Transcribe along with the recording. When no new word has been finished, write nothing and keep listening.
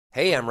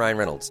Hey, I'm Ryan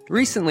Reynolds.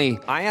 Recently,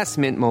 I asked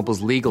Mint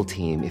Mobile's legal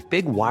team if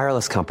big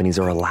wireless companies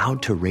are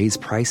allowed to raise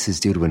prices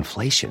due to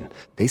inflation.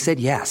 They said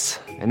yes.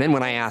 And then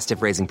when I asked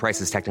if raising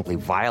prices technically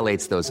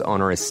violates those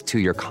onerous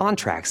two-year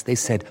contracts, they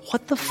said,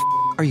 "What the f***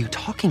 are you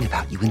talking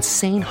about, you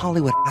insane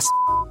Hollywood ass?"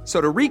 So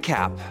to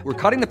recap, we're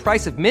cutting the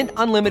price of Mint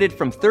Unlimited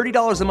from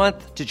 $30 a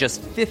month to just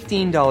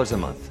 $15 a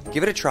month.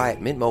 Give it a try at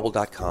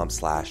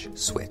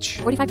mintmobile.com/switch.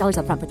 $45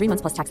 up front for 3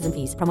 months plus taxes and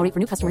fees. Promo rate for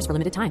new customers for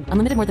limited time.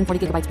 Unlimited more than 40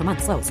 gigabytes per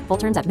month. Slows full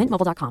terms at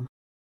mintmobile.com.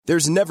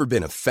 There's never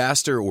been a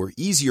faster or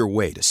easier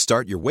way to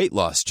start your weight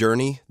loss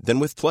journey than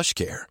with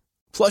PlushCare.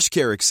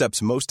 PlushCare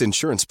accepts most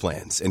insurance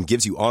plans and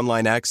gives you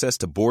online access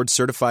to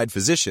board-certified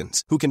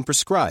physicians who can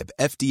prescribe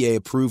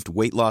FDA-approved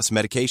weight loss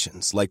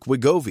medications like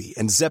Wegovy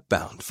and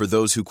Zepbound for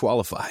those who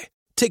qualify.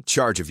 Take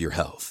charge of your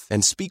health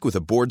and speak with a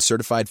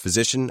board-certified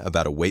physician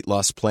about a weight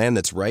loss plan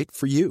that's right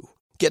for you.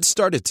 Get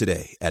started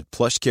today at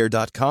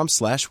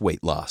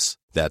plushcare.com/weight loss.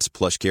 That's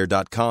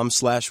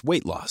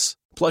plushcare.com/weight loss.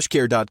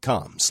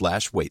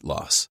 plushcare.com/weight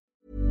loss.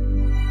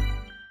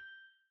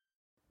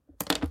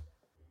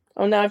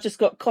 Oh, now I've just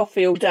got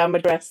coffee all down my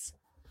dress.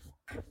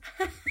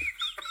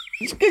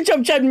 Good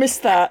job, Jen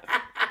missed that.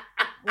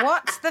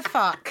 What the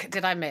fuck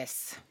did I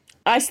miss?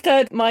 I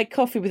stirred my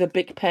coffee with a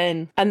Bic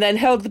pen and then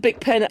held the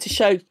Bic pen to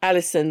show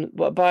Alison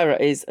what a biro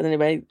is. And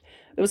anyway,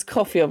 there was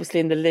coffee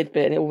obviously in the lid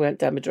bit and it all went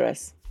down my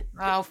dress.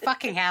 Oh,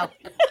 fucking hell.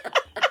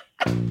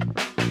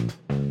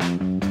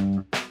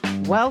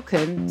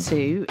 Welcome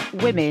to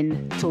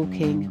Women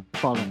Talking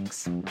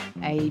Bollocks,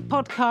 a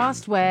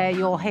podcast where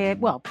you'll hear,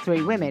 well,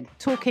 three women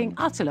talking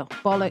utter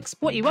bollocks.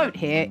 What you won't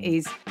hear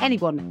is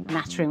anyone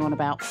nattering on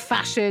about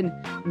fashion,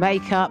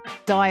 makeup,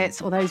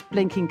 diets, or those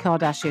blinking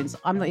Kardashians.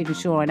 I'm not even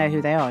sure I know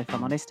who they are, if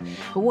I'm honest.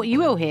 But what you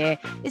will hear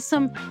is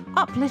some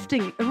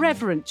uplifting,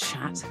 irreverent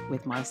chat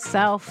with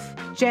myself,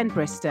 Jen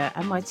Brister,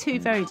 and my two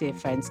very dear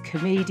friends,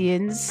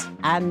 comedians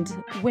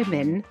and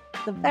women,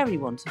 the very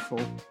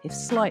wonderful, if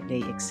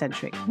slightly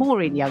eccentric,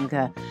 Maureen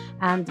Younger,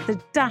 and the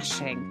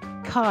dashing,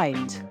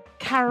 kind,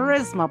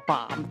 charisma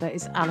bomb that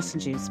is Alison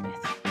June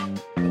Smith.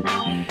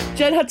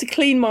 Jen had to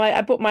clean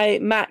I brought my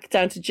Mac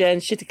down to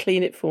Jen. She had to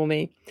clean it for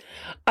me.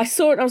 I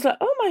saw it and I was like,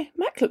 oh, my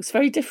Mac looks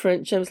very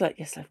different. Jen was like,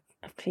 yes,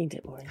 I've cleaned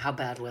it, Maureen. How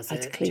bad was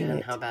it,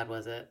 Jen? How bad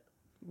was it?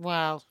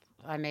 Well,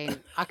 I mean,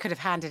 I could have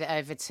handed it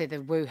over to the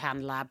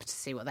Wuhan lab to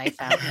see what they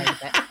found.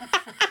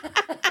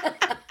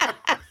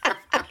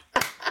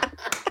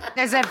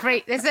 There's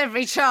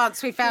every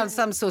chance we found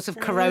some sort of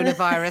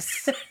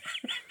coronavirus.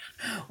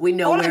 We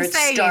know where it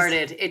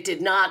started. It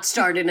did not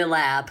start in a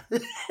lab.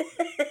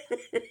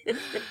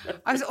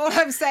 All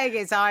I'm saying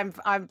is I'm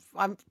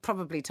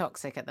probably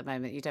toxic at the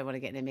moment. You don't want to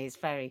get near me. It's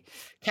very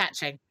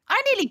catching.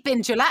 I nearly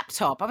binned your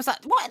laptop. I was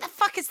like, what the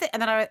fuck is this?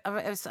 And then I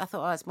thought,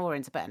 oh, it's more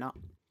into better not.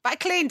 But I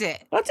cleaned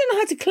it. I didn't know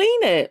how to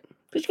clean it.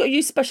 Because you've got to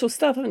use special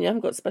stuff, haven't you? I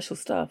haven't got special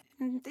stuff.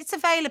 It's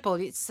available.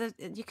 You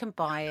can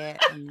buy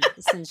it. And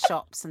it's in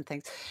shops and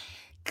things.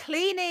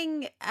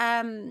 Cleaning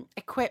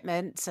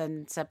equipment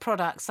and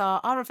products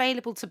are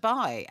available to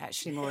buy.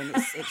 Actually, Maureen,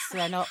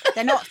 they're not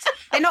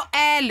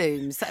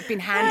heirlooms that have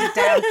been handed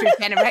down through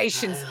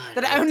generations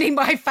that only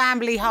my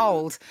family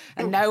hold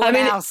and no one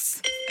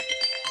else.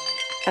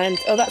 And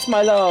that's my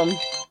alarm.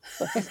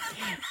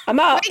 I'm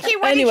out.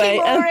 Wakey, anyway,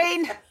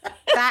 Maureen.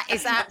 That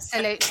is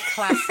absolute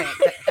classic.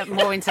 That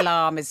Maureen's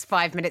alarm is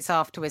 5 minutes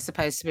after we're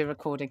supposed to be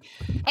recording.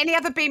 Any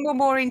other Be More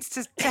Maureen's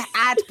to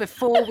add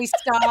before we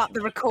start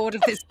the record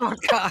of this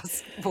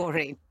podcast,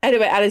 Maureen?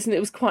 Anyway, Alison, it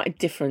was quite a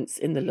difference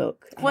in the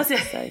look. Was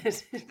it?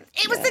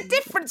 It was the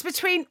difference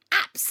between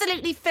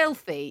absolutely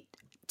filthy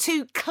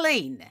to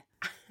clean.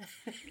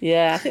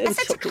 Yeah, I think there was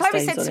chocolate Chloe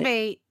stains said on to it.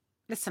 me,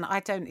 listen, I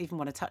don't even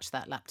want to touch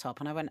that laptop.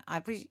 And I went, I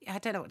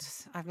don't know what to,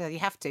 I really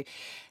have to.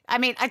 I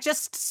mean, I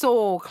just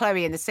saw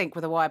Chloe in the sink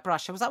with a wire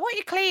brush. I was like, what are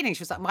you cleaning?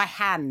 She was like, my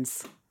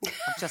hands.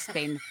 I've just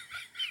been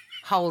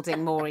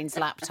holding Maureen's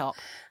laptop.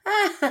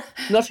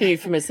 Not a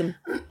euphemism.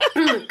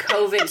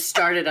 COVID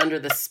started under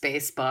the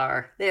space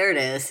bar. There it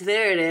is,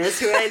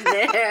 right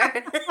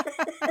there.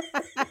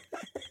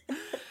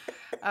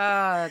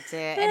 Oh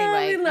dear.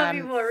 Anyway, we love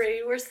you,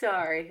 Maureen. We're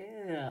sorry.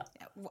 Yeah.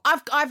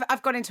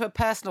 I've gone into a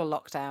personal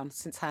lockdown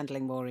since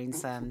handling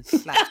Maureen's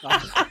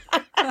laptop.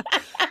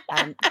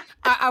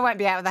 I won't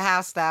be out of the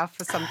house now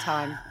for some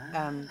time.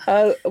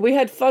 We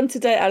had fun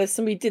today,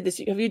 Alison. We did this.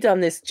 Have you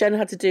done this? Jen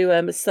had to do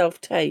a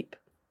self-tape.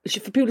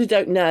 For people who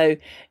don't know,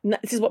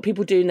 this is what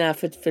people do now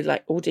for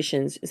like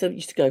auditions. Instead of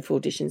used to go for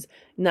auditions,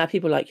 now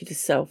people like you to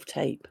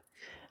self-tape.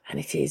 And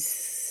it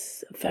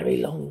is a very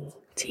long,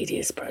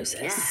 tedious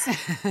process.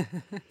 Yeah.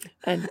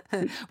 And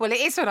well, it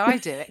is when I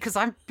do it because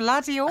I'm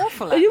bloody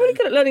awful at Are you them. really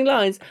good at learning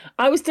lines?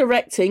 I was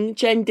directing.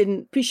 Jen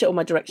didn't appreciate all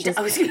my directions.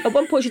 At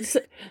one point, she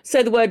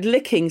said the word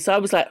licking, so I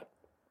was like,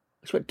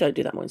 don't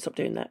do that, Maureen. Stop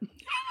doing that.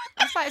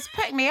 It's like, it's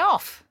putting me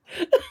off.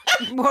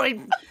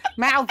 Maureen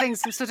mouthing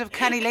some sort of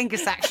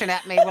cunnilingus action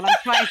at me while I'm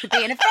trying to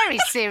be in a very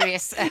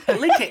serious...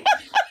 licking.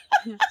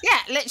 Yeah,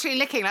 literally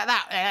licking like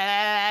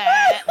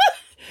that.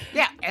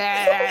 Yeah.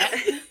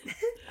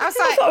 I was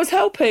like... I thought I was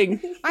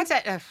helping. I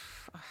don't know.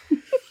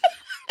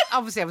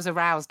 obviously I was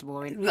aroused,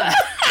 Maureen.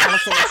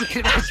 Alison, as you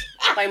can imagine.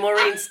 By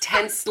Maureen's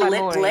tense By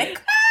lip Maureen.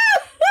 lick.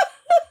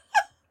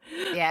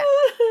 Yeah.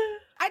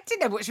 I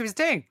didn't know what she was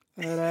doing.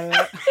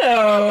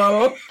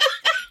 Oh.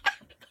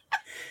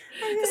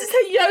 This is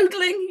her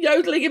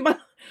yodeling in my...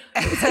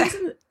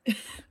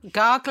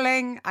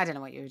 Gargling. I don't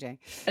know what you were doing.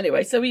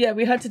 Anyway, so we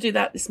had to do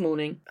that this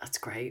morning. That's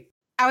great.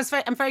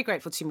 I'm very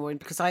grateful to you, Maureen,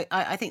 because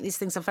I think these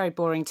things are very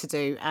boring to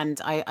do, and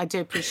I do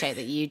appreciate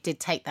that you did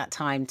take that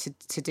time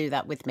to do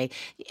that with me,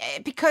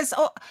 because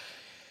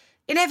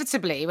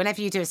inevitably,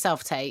 whenever you do a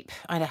self-tape,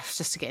 I know,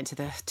 just to get into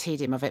the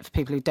tedium of it for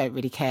people who don't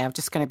really care, I'm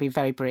just going to be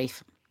very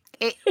brief.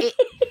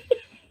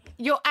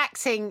 You're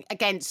acting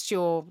against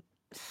your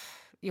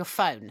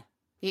phone.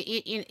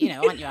 You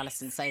know, aren't you,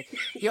 Alison? So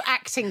you're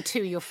acting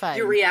to your phone.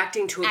 You're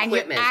reacting to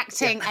equipment.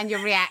 And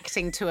you're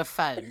reacting to a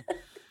phone.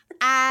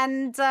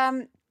 And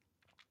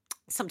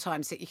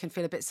sometimes you can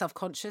feel a bit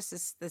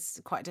self-conscious.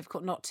 It's quite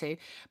difficult not to.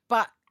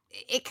 But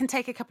it can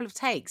take a couple of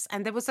takes.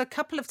 And there was a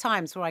couple of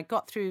times where I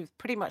got through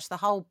pretty much the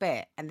whole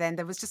bit. And then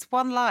there was just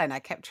one line I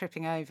kept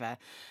tripping over.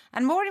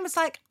 And Maureen was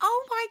like,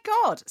 oh, my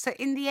God. So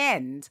in the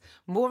end,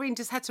 Maureen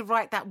just had to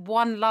write that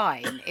one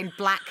line in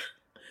black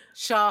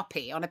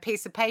Sharpie on a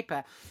piece of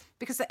paper.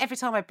 Because every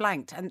time I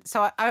blanked, and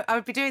so I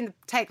would be doing the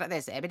take like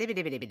this, and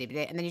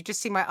then you just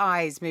see my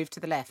eyes move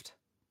to the left.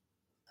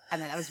 And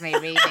then that was me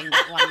reading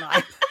that one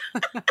line.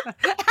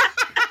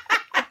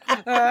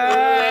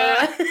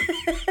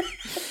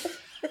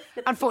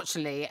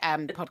 Unfortunately,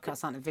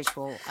 podcasts aren't a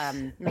visual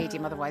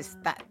medium. Otherwise,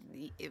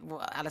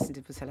 what Alison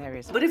did was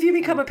hilarious. But if you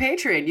become a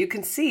patron, you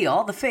can see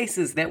all the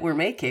faces that we're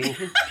making.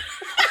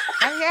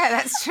 Oh, yeah,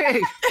 that's true.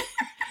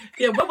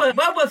 Yeah,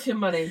 well worth your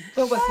money.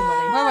 Well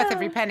worth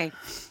every penny.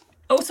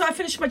 Also, I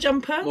finished my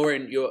jumper.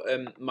 Maureen, your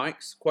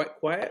mic's quite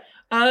quiet.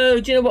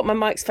 Oh, do you know what? My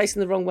mic's facing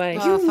the wrong way.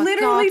 You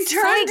literally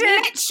turned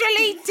it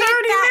literally 30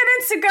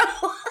 minutes ago.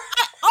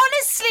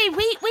 Honestly,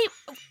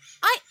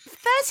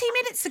 30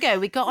 minutes ago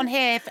we got on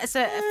here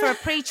for a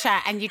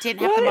pre-chat and you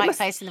didn't have the mic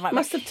facing the right way.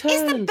 Must have turned.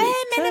 It's the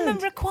bare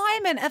minimum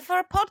requirement for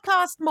a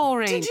podcast,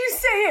 Maureen. Did you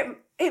say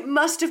it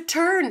must have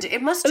turned?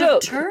 It must have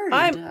turned.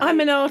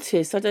 I'm an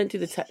artist. I don't do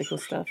the technical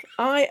stuff.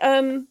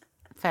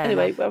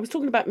 Anyway, I was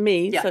talking about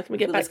me, so can we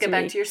get back to me?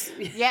 Let's get back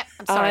to your... Yep,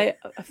 I'm sorry.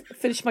 I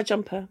finished my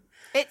jumper.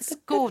 It's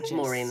gorgeous.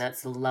 Maureen,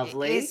 that's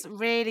lovely. It's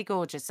really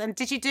gorgeous. And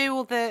did you do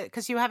all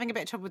because you were having a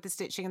bit of trouble with the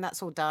stitching and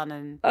that's all done?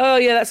 And Oh,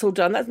 yeah, that's all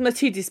done. That's my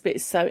tedious bit.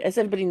 So, as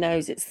everybody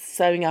knows, it's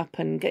sewing up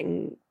and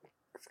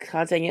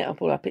carding it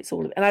all up. It's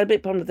all... And I had a bit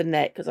of problem with the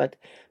neck because I'd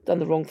done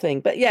the wrong thing.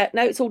 But yeah,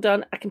 no, it's all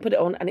done. I can put it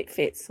on and it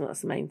fits. So that's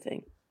the main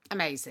thing.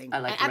 Amazing. I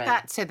like Add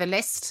that to the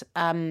list.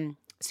 So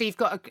you've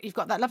got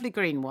that lovely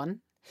green one.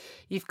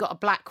 You've got a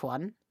black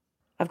one.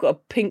 I've got a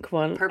pink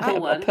one. Purple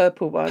one. A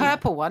purple one.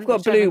 Purple one. I've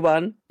got a blue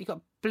one. You've got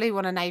a blue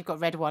one and now you've got a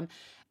red one.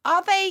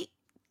 Are they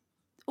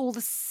all the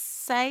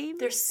same?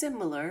 They're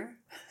similar.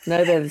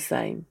 No, they're the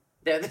same.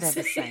 They're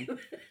the same.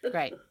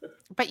 Great.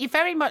 But you're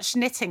very much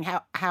knitting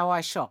how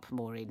I shop,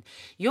 Maureen.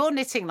 You're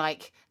knitting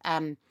like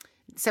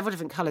several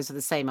different colours of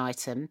the same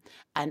item,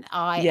 and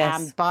I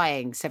am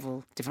buying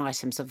several different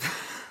items of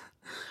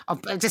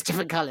just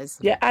different colours.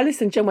 Yeah,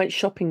 Alice and Jen went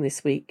shopping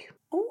this week.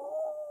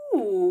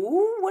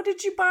 Ooh, what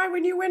did you buy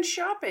when you went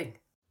shopping?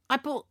 I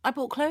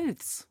bought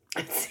clothes.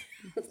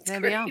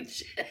 There we are.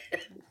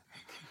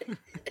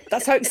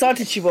 That's how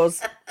excited she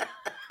was.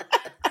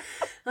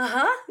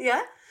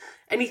 Yeah.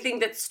 Anything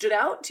that stood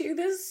out to you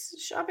this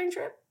shopping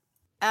trip?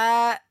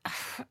 I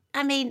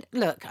mean,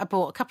 look, I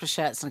bought a couple of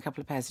shirts and a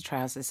couple of pairs of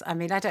trousers. I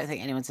mean, I don't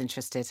think anyone's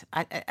interested.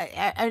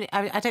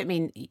 I don't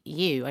mean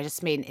you. I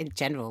just mean in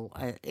general.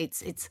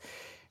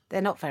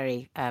 They're not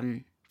very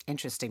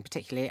interesting,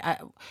 particularly.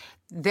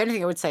 The only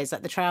thing I would say is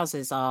that the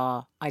trousers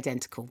are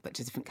identical but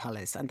to different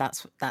colours, and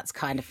that's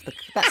kind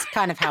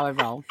of how I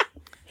roll.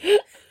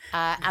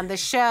 And the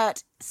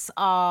shirts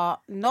are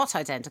not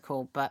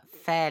identical but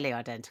fairly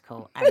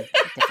identical and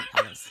different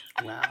colours.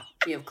 Wow,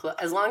 you have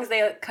as long as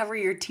they cover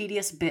your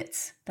tedious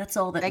bits, that's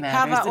all that they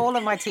matters. They cover all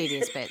of my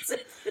tedious bits.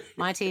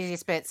 My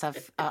tedious bits are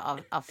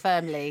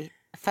firmly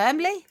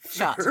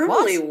shut.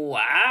 Firmly,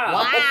 what?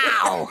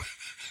 wow.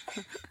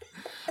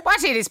 My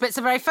tedious bits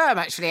are very firm,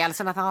 actually,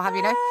 Alison. I'll have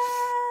you know.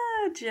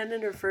 Jen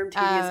and her firm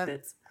tedious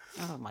bits.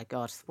 Oh my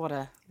God!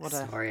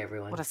 Sorry,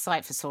 everyone. What a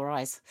sight for sore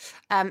eyes.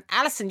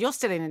 Alison, you're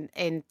still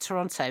in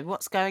Toronto.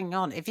 What's going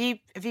on? Have you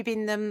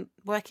been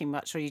working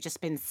much, or have you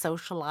just been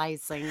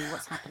socialising?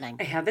 What's happening?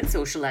 I have been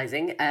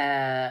socialising.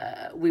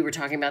 We were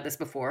talking about this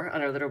before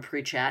on our little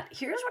pre-chat.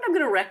 Here's what I'm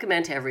going to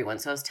recommend to everyone.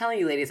 So I was telling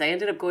you, ladies, I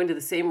ended up going to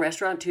the same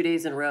restaurant 2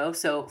 days in a row.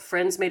 So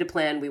friends made a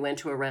plan. We went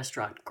to a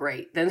restaurant.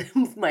 Great. Then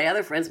my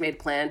other friends made a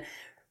plan.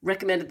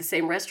 Recommended the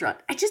same restaurant.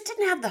 I just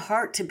didn't have the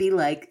heart to be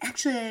like,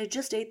 actually, I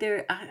just ate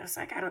there. I was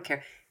like, I don't care.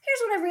 Here's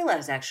what I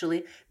realized,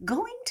 actually.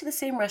 Going to the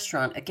same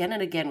restaurant again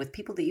and again with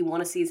people that you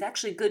want to see is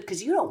actually good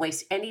because you don't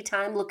waste any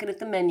time looking at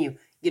the menu.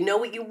 You know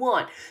what you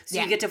want. So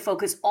you get to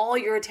focus all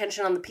your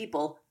attention on the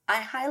people.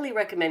 I highly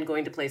recommend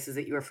going to places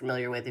that you are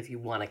familiar with if you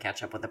want to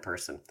catch up with a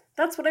person.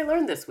 That's what I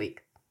learned this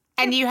week.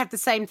 And you had the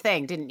same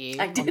thing, didn't you?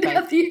 I did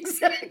have the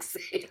exact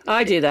same.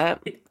 I do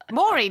that.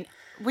 Maureen,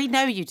 we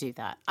know you do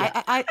that.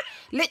 Yeah. I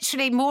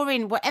literally,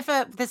 Maureen,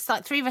 whatever, there's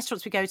like 3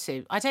 restaurants we go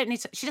to, I don't need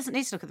to, she doesn't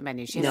need to look at the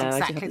menu. She has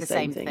exactly the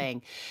same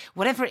thing.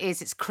 Whatever it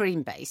is, it's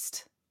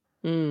cream-based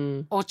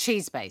or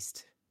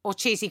cheese-based or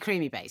cheesy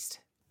creamy-based.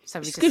 So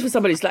it's good for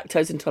somebody who's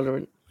lactose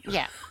intolerant.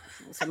 Yeah.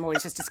 So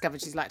Maureen's just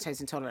discovered she's lactose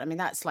intolerant. I mean,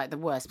 that's like the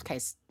worst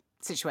case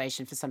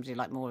situation for somebody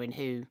like Maureen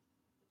who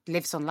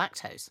lives on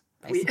lactose,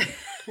 basically.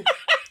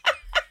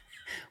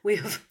 We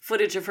have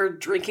footage of her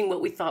drinking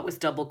what we thought was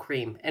double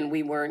cream, and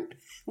we weren't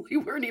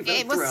even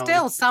It was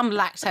still some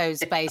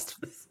lactose-based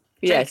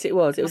Yes, it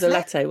was. It was a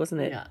latte,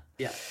 wasn't it?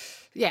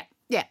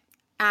 Yeah.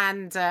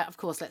 And, of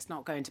course, let's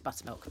not go into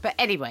buttermilk. But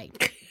anyway,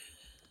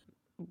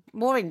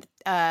 Maureen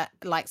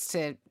likes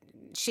to...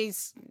 She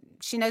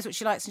knows what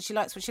she likes and she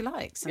likes what she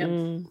likes.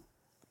 And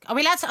are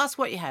we allowed to ask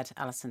what you had,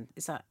 Alison?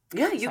 Is that...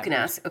 Yeah, you can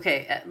ask.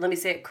 Okay, let me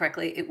say it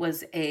correctly. It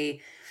was a...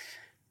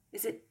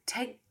 Is it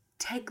tagliatelle?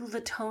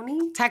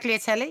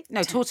 Tagliatelle?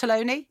 No,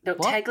 tortelloni? No,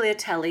 what?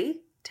 tagliatelle.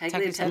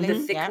 Tagliatelle, the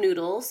thick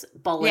noodles,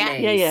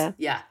 bolognese.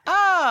 Yeah.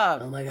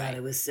 Oh my God,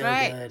 it was so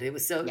good. It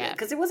was so good.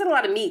 Because there wasn't a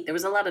lot of meat. There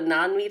was a lot of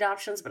non-meat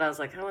options, but I was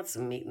like, I want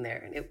some meat in there.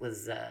 And it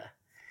was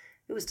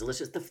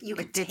delicious. You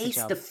could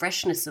taste the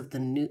freshness of the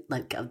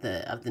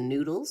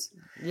noodles.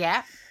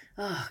 Yeah.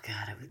 Oh,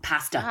 God.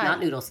 Pasta,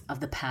 not noodles, of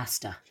the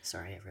pasta.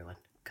 Sorry, everyone.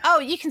 God. Oh,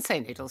 you can say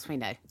noodles. We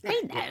know. We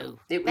know.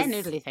 They're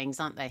noodly things,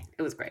 aren't they?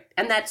 It was great.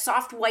 And that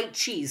soft white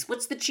cheese.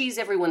 What's the cheese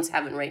everyone's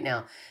having right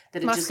now?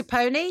 That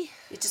mascarpone?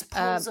 It just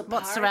pulls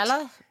apart.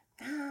 Mozzarella?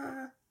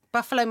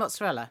 Buffalo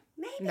mozzarella?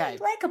 Maybe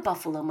like a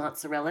buffalo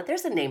mozzarella.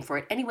 There's a name for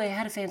it. Anyway, I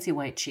had a fancy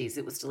white cheese.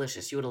 It was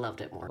delicious. You would have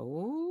loved it more.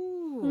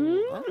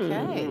 Ooh,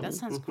 okay. That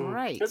sounds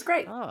great. It was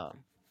great. Oh.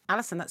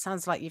 Alison, that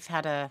sounds like you've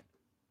had a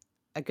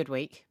good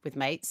week with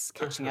mates,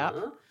 catching up.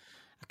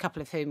 A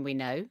couple of whom we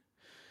know.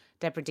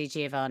 Deborah Di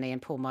Giovanni and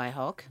Paul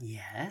Meyerhog.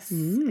 Yes,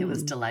 it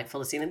was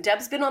delightful to see them.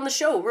 Deb's been on the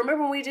show.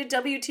 Remember when we did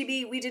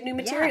WTB, we did new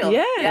material?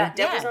 Yeah.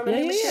 Deb was on the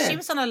new material. She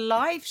was on a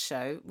live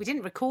show. We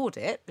didn't record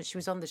it, but she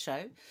was on the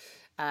show.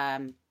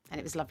 And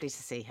it was lovely to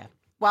see her.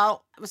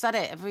 Well, was that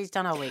it? Have we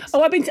done our weeks?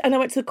 Oh, I went to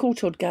the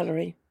Courtauld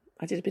Gallery.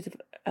 I did a bit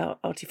of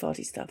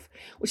arty-farty stuff,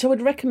 which I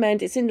would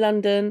recommend. It's in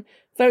London,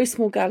 very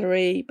small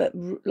gallery, but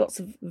lots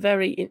of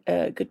very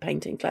good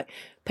paintings, like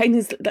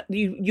paintings that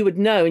you would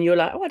know, and you're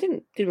like, oh, I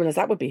didn't realise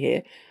that would be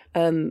here.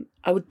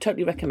 I would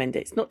totally recommend it.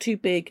 It's not too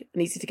big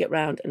and easy to get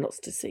round and lots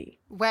to see.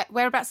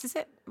 Whereabouts is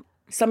it?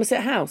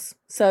 Somerset House.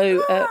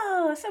 So,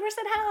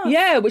 Somerset House.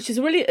 Yeah, which is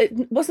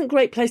it wasn't a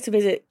great place to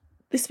visit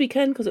this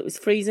weekend because it was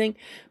freezing,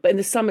 but in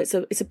the summer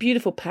it's a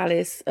beautiful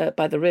palace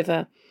by the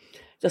river,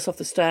 just off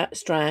the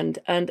Strand,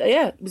 and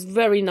it was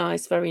very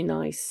nice, very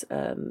nice.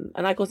 And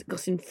I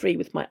got in free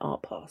with my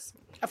art pass.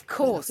 Of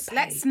course,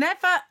 let's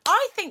never.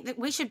 I think that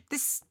we should.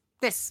 This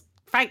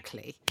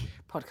frankly,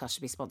 podcast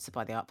should be sponsored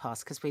by the Art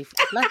Pass because we've.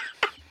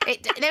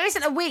 There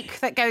isn't a week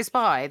that goes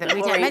by that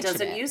we don't mention it.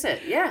 Maureen doesn't use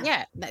it.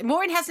 Yeah.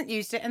 Maureen hasn't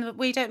used it, and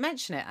we don't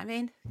mention it. I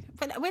mean,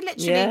 we're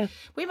literally.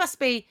 We must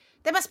be.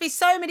 There must be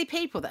so many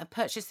people that have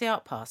purchased the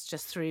Art Pass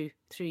just through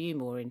you,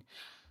 Maureen.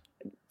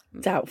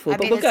 Doubtful,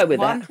 but we'll go with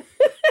that.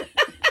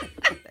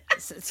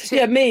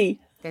 Yeah, me.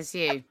 There's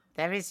you.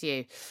 There is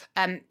you.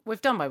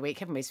 We've done my week,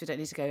 haven't we? So we don't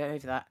need to go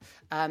over that.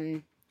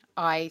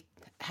 I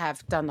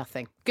have done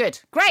nothing. Good.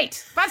 Great.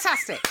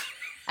 Fantastic.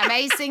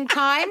 Amazing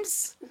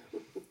times.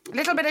 A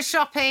little bit of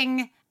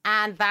shopping,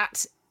 and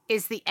that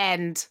is the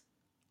end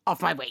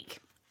of my week.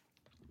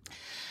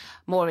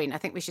 Maureen, I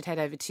think we should head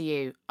over to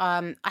you.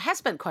 I have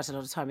spent quite a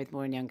lot of time with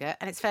Maureen Younger,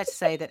 and it's fair to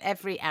say that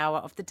every hour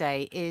of the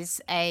day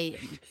is a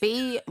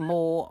Be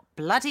More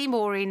Bloody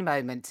Maureen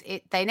moment.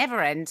 They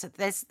never end.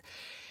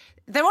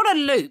 They're on a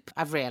loop,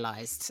 I've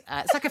realised.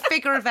 It's like a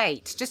figure of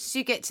 8. Just as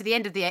you get to the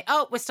end of the 8,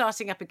 we're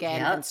starting up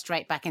again and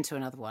straight back into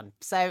another one.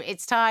 So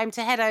it's time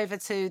to head over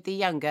to the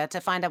Younger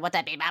to find out what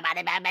that Be More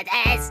Bloody moment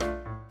is.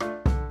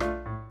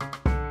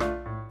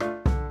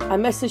 I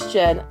messaged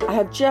Jen, I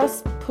have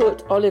just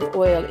put olive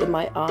oil in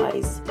my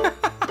eyes. And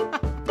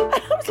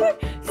I was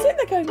like, sitting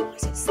there going, why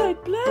is it so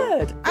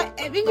blurred?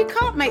 I mean, you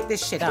can't make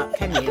this shit up,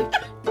 can you?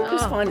 It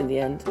was fine in the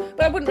end,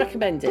 but I wouldn't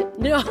recommend it.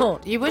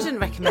 No, you wouldn't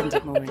recommend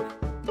it, Maureen.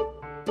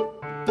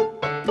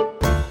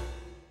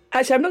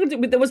 Actually, I'm not going to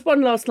do. There was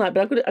one last night,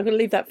 but I'm going to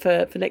leave that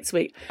for next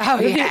week.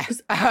 Oh yeah,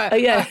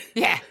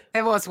 yeah.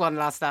 There was one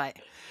last night.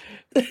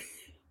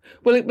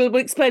 We'll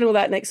explain all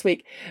that next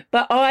week.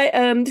 But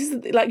this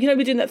is like,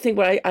 we're doing that thing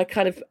where I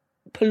kind of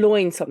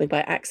purloin something by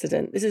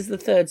accident. This is the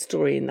third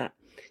story in that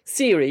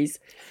series.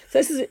 So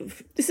this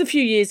is a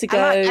few years ago.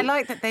 I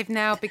like that they've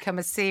now become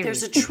a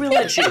series. There's a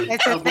trilogy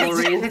of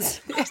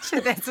Maureen's.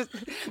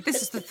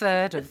 This is the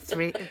third of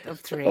three. Of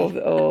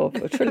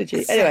a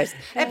trilogy. Anyway.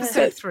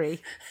 Episode 3.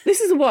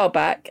 This is a while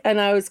back, and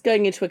I was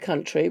going into a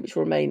country, which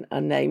will remain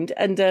unnamed,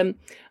 and I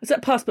was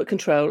at passport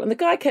control, and the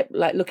guy kept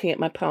looking at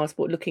my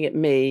passport, looking at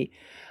me,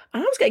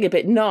 and I was getting a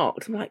bit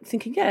knocked. I'm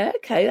thinking, yeah,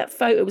 okay, that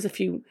photo was a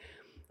few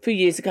few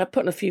years ago. I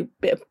put on a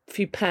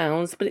few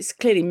pounds, but it's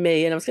clearly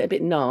me, and I was getting a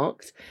bit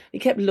narked. He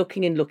kept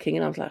looking, and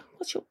I was like,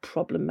 "What's your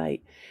problem,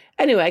 mate?"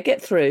 Anyway, I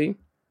get through.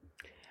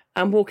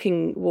 I'm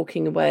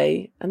walking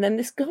away, and then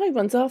this guy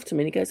runs after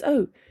me, and he goes,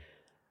 "Oh,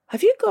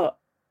 have you got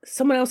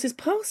someone else's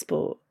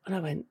passport?" And I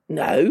went,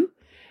 "No."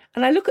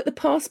 And I look at the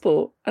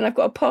passport, and I've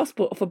got a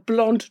passport of a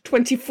blonde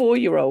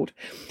 24-year-old.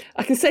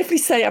 I can safely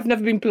say I've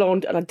never been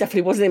blonde, and I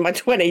definitely wasn't in my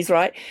 20s,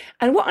 right?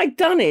 And what I'd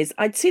done is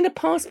I'd seen a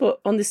passport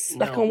on this,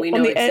 on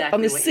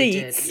the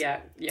seats.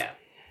 Yeah.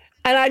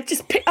 And I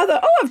just picked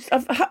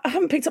I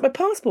haven't picked up my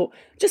passport.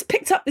 Just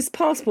picked up this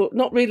passport,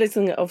 not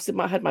realising that obviously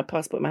I had my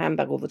passport in my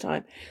handbag all the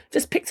time.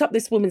 Just picked up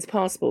this woman's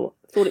passport,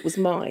 thought it was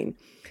mine.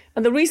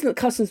 And the reason that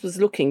Customs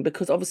was looking,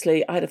 because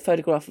obviously I had a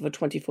photograph of a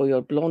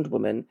 24-year-old blonde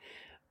woman,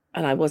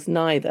 and I was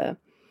neither.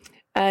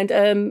 And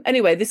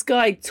anyway, this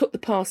guy took the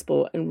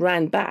passport and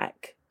ran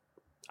back.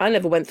 I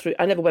never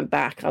went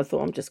back. I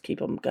thought, I'm just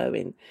keep on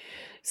going.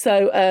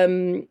 So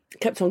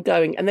kept on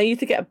going. And then you had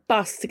to get a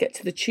bus to get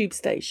to the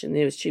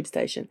nearest tube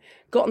station.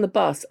 Got on the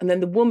bus, and then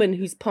the woman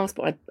whose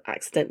passport I'd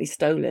accidentally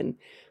stolen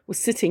was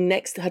sitting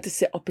had to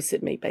sit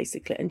opposite me,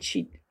 basically. And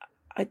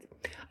I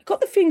got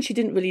the feeling she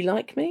didn't really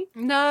like me.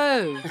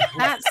 No,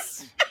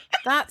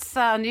 that's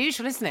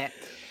unusual, isn't it?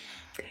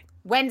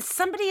 When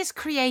somebody has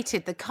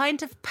created the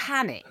kind of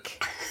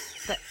panic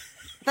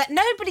that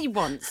nobody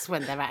wants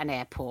when they're at an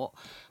airport,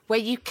 where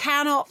you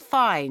cannot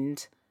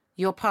find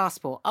your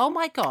passport. Oh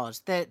my God,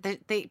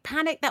 the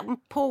panic that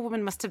poor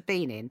woman must have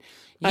been in.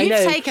 You've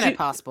taken her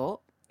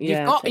passport.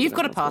 Yeah, you've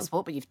got a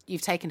passport, but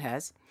you've taken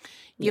hers.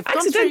 You've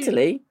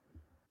accidentally.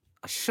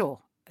 Sure,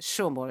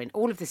 Maureen.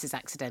 All of this is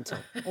accidental,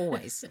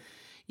 always.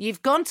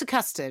 You've gone to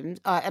customs,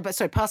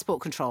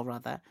 passport control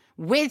rather,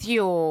 with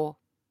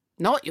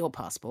not your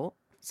passport.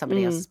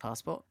 Somebody else's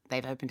passport.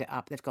 They've opened it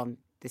up. They've gone,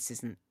 this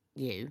isn't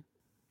you,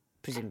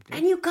 presumably.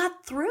 And you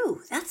got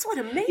through. That's what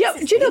amazes me. Yeah,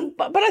 do you know,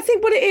 but I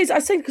think what it is,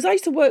 because I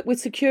used to work with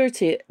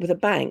security with a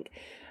bank,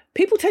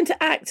 people tend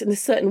to act in a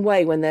certain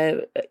way when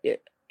they're,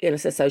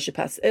 say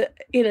sociopaths,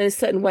 in a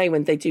certain way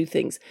when they do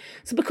things.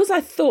 So because I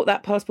thought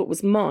that passport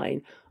was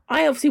mine,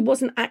 I obviously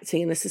wasn't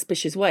acting in a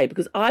suspicious way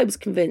because I was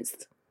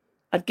convinced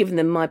I'd given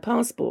them my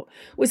passport.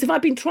 Whereas if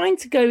I'd been trying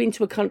to go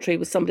into a country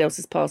with somebody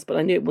else's passport,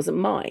 I knew it wasn't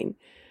mine,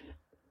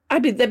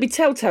 there'd be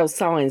telltale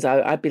signs.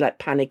 I'd be like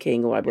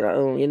panicking, or I'd be like,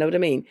 oh, you know what I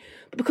mean?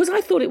 But because I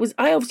thought it was,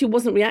 I obviously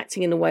wasn't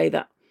reacting in a way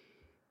that,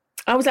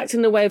 I was acting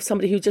in the way of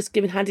somebody who just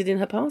handed in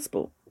her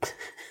passport.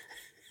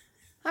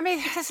 I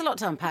mean, there's a lot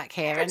to unpack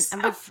here, and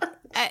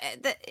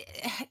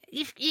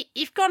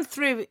you've gone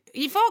through,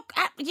 you've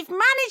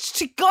managed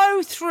to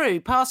go through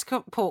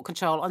passport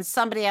control on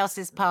somebody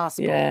else's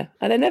passport. Yeah,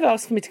 and they never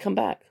asked for me to come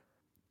back.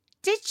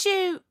 Did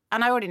you?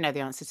 And I already know the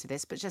answer to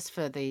this, but just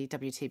for the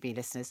WTB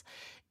listeners.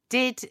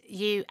 Did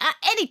you, at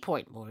any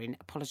point, Maureen,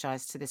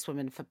 apologise to this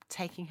woman for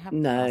taking her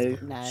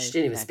passport? No. She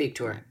didn't even speak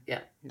to her. Yeah.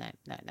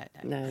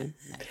 No.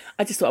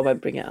 I just thought I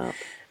won't bring it up.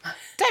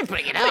 Don't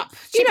bring it up.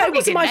 It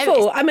wasn't my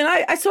fault. I mean,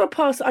 I saw a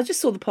passport. I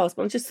just saw the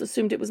passport. I just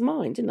assumed it was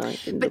mine, didn't I?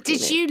 But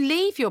did you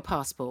leave your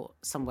passport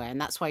somewhere,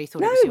 and that's why you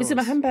thought it was yours? No, it was in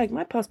my handbag.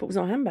 My passport was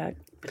in my handbag.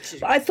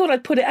 But I thought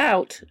I'd put it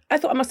out. I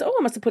thought I must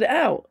have put it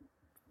out.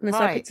 And then so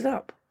I picked it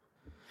up.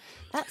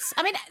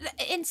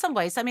 In some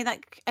ways,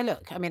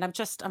 look,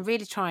 I'm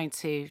really trying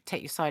to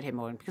take your side here,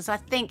 Maureen, because I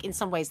think in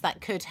some ways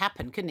that could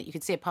happen, couldn't it? You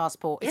could see a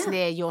passport, it's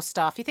near your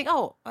stuff. You think,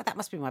 oh, that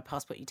must be my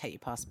passport. You take your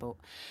passport.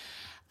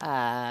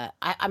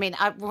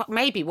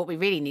 Maybe what we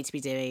really need to be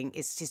doing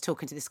is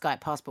talking to this guy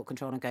at passport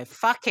control and go,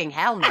 fucking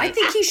hell, mate. I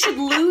think he should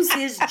lose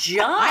his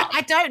job.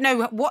 I don't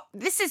know what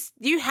this is.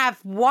 You have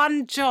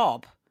one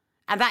job,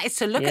 and that is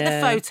to look at the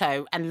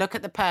photo and look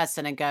at the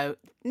person and go,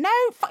 no,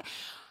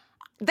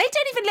 they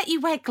don't even let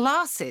you wear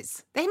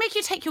glasses. They make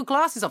you take your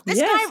glasses off.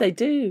 Yes, they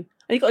do.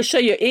 And you've got to show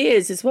your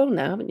ears as well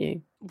now, haven't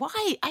you?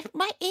 Why?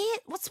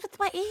 What's with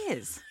my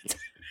ears?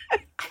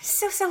 I'm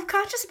so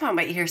self-conscious about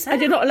my ears. And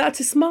you're not allowed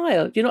to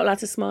smile. You're not allowed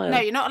to smile. No,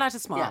 you're not allowed to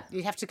smile. Yeah.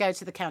 You have to go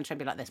to the counter and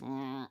be like this.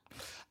 No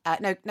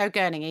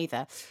gurning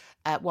either,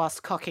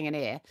 whilst cocking an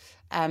ear.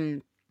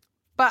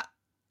 But,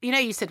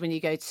 you said when you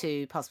go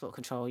to passport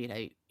control,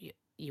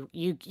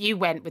 you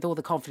went with all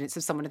the confidence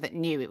of someone that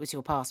knew it was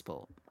your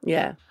passport.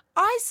 Yeah.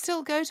 I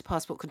still go to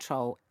passport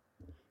control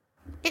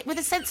with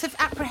a sense of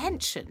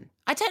apprehension.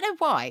 I don't know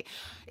why.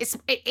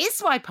 It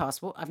is my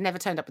passport. I've never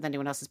turned up with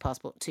anyone else's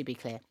passport, to be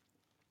clear.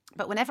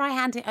 But whenever I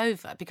hand it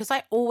over, because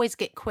I always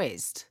get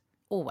quizzed,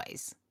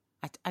 always.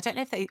 I don't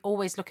know if they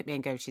always look at me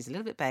and go, she's a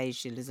little bit beige,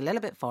 she's a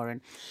little bit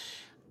foreign.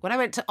 When I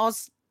went to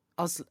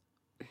Oslo?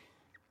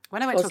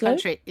 When I went to a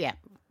country,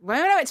 when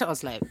I went to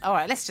Oslo, all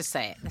right, let's just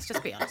say it. Let's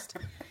just be honest.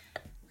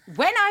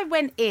 When I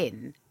went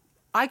in,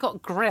 I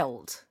got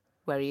grilled.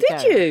 Where are you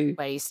going? Did you?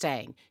 Where are you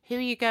staying? Who are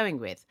you going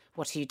with?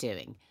 What are you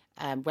doing?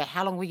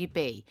 How long will you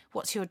be?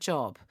 What's your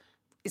job?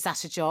 Is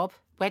that a job?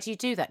 Where do you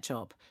do that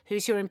job?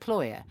 Who's your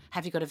employer?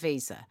 Have you got a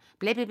visa?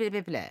 Blah, blah, blah,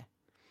 blah, blah. And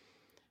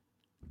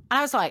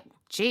I was like,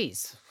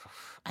 geez.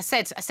 I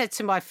said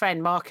to my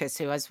friend Marcus,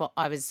 who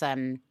I was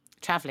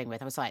travelling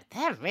with, I was like,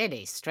 they're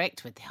really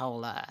strict with the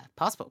whole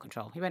passport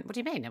control. He went, what do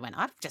you mean? I went,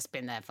 I've just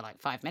been there for like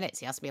 5 minutes.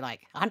 He asked me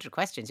like 100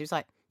 questions. He was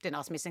like, didn't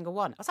ask me a single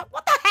one. I was like,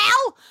 what the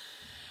hell?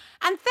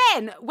 And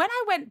then when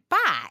I went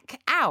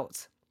back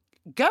out,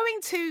 going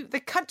to the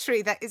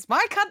country that is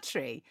my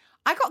country,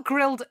 I got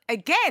grilled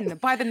again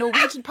by the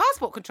Norwegian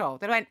passport control.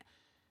 They went,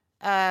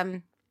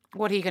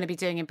 what are you going to be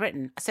doing in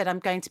Britain? I said, I'm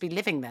going to be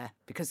living there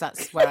because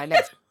that's where I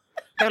live.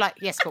 They were like,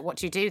 yes, but what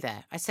do you do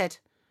there? I said,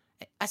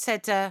 I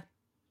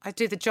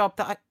do the job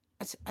that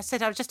I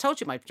said, I've just told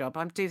you my job.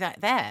 I do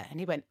that there. And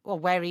he went, well,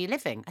 where are you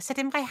living? I said,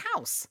 in my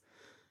house.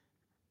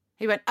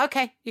 He went,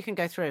 okay, you can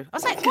go through. I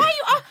was like, why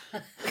are you...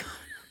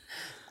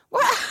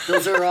 What?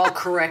 Those are all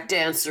correct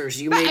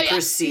answers. You may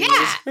proceed.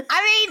 Yeah,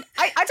 I mean,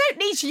 I don't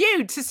need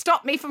you to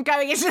stop me from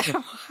going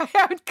into my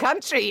own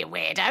country, you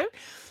weirdo.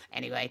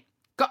 Anyway,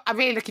 I'm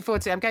really looking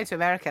forward to it. I'm going to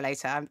America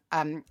later.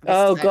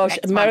 Oh, gosh,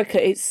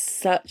 America is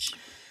such...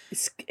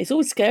 It's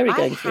always scary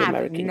going through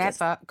America. I have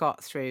never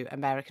got through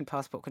American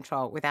passport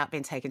control without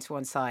being taken to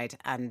one side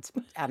and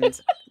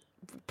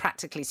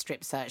practically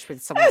strip searched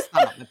with someone's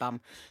thumb up the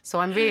bum. So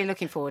I'm really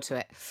looking forward to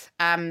it.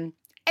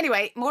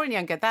 Anyway, Maureen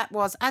Younger, that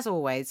was, as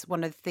always,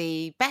 one of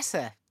the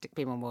better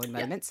Be More Maureen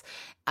moments.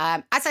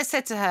 As I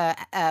said to her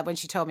when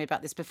she told me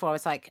about this before, I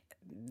was like,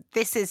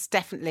 this is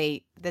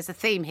definitely, there's a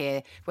theme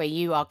here where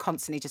you are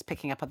constantly just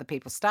picking up other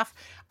people's stuff.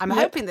 I'm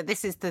hoping that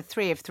this is the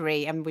 3 of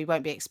 3 and we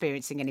won't be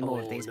experiencing any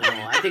more of these. No,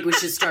 I think we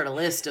should start a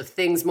list of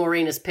things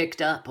Maureen has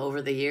picked up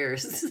over the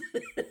years.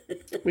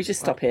 We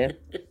just stop here.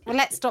 Well,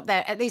 let's stop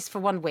there, at least for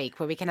 1 week,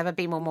 where we can have a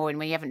Be More Maureen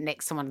when you haven't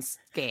nicked someone's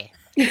gear.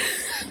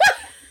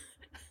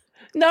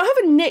 No, I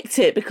haven't nicked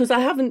it because I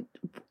haven't.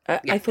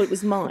 I thought it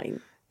was mine.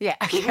 Yeah.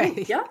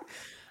 Okay. Yeah.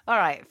 All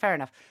right. Fair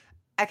enough.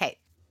 Okay.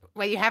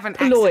 Well, you haven't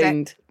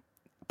Purloined.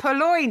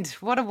 Purloined.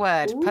 What a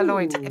word. Ooh.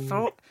 Purloined.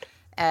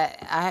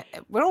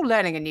 We're all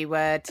learning a new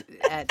word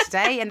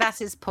today, and that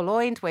is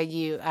purloined, where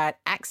you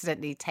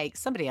accidentally take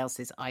somebody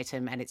else's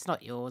item and it's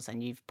not yours,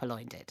 and you've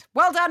purloined it.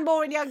 Well done,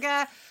 Maureen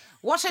Younger.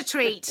 What a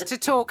treat to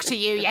talk to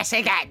you yet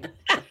again.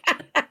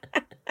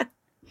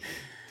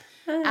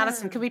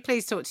 Alison, can we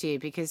please talk to you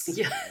because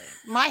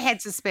my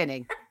heads are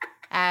spinning.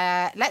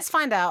 Let's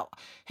find out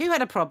who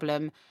had a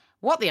problem,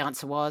 what the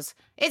answer was.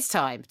 It's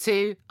time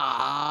to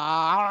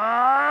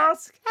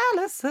ask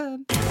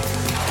Alison.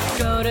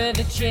 Go to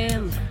the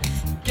gym,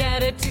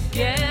 get it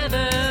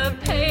together,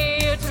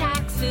 pay your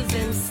taxes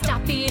and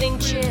stop eating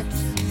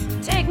chips.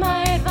 Take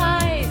my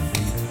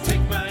advice.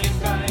 Take my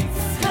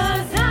advice.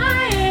 'Cause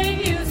I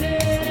ain't using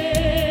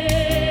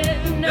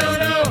it. No.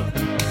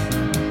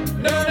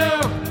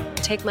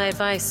 Take my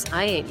advice.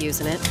 I ain't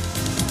using it.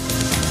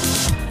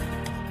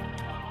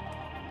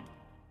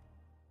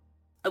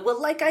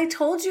 Well, like I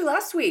told you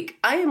last week,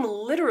 I am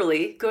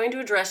literally going to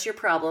address your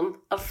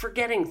problem of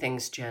forgetting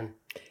things, Jen.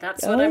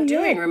 That's what I'm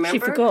doing, remember? She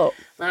forgot.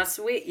 Last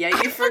week. Yeah,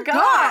 you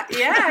forgot.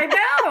 Yeah,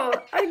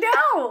 I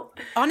know.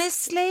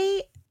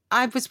 Honestly,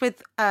 I was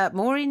with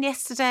Maureen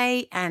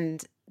yesterday,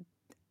 and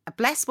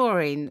bless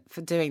Maureen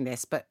for doing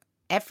this, but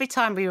every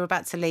time we were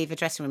about to leave the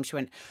dressing room, she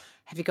went,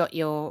 have you got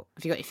your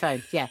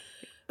phone? Yeah.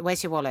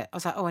 Where's your wallet? I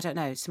was like, oh, I don't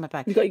know. It's in my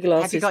bag. You got your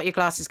glasses? Have you got your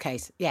glasses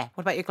case? Yeah.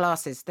 What about your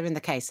glasses? They're in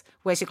the case.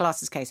 Where's your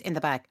glasses case? In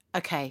the bag.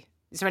 Okay.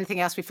 Is there anything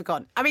else we've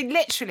forgotten? I mean,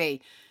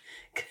 literally,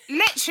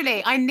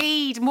 I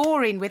need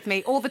Maureen with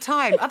me all the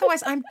time.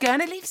 Otherwise, I'm going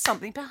to leave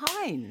something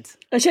behind.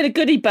 And she had a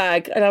goodie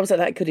bag, and I was like,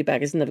 that goodie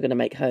bag is never going to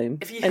make home.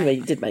 Anyway,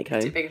 you did make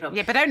home.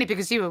 Yeah, but only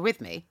because you were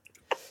with me.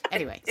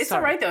 Anyway, it's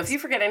all right, though. If you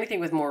forget anything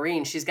with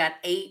Maureen, she's got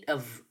 8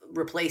 of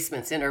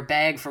replacements in her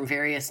bag from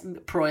various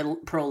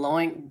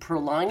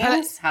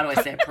prolongings. How do I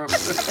say it?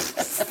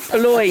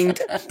 Purloined.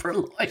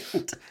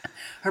 Purloined.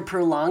 Her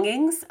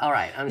prolongings? All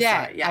right, I'm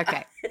sorry. Yeah,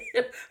 okay.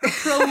 Her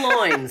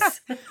purloins.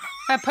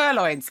 Her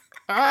purloins.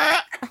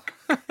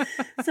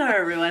 Sorry,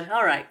 everyone.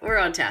 All right, we're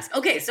on task.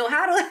 Okay, so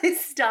how do I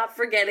stop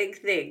forgetting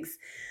things?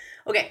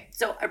 Okay,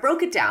 so I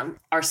broke it down.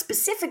 Our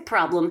specific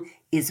problem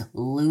is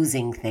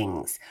losing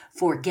things,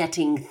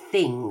 forgetting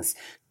things.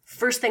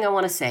 First thing I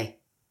want to say,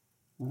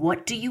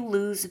 what do you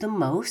lose the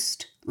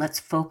most? Let's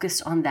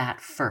focus on that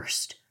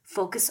first.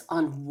 Focus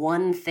on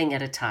one thing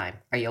at a time.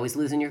 Are you always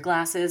losing your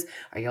glasses?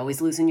 Are you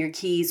always losing your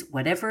keys?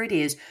 Whatever it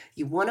is,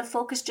 you want to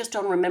focus just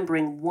on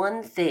remembering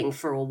one thing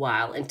for a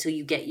while until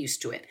you get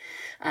used to it,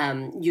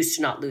 used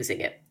to not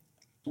losing it.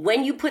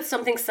 When you put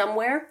something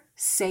somewhere,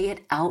 say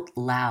it out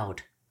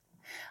loud.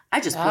 I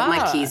just put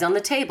my keys on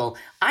the table.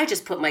 I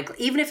just put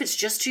even if it's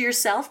just to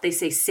yourself, they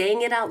say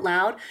saying it out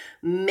loud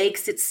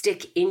makes it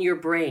stick in your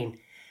brain.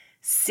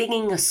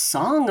 Singing a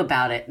song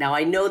about it. Now,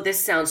 I know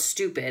this sounds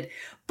stupid,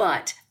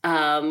 but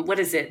what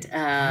is it?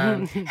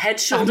 Head,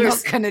 shoulders. I'm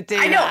not going to do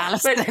I know,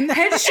 that, but Alison.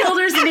 head,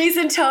 shoulders, knees,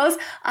 and toes.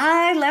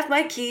 I left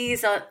my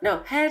keys on. No,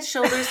 head,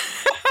 shoulders.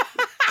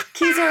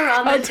 Keys are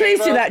on the table.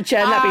 Please do that,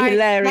 Jen. That'd be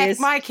hilarious. Left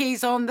my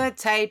keys on the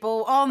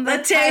table. On the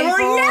table.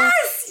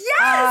 Yes.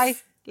 I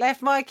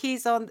left my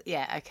keys on.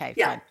 Yeah. Okay.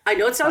 Yeah, Fine. I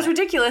know it sounds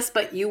ridiculous,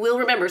 but you will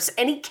remember. So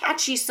any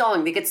catchy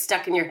song that gets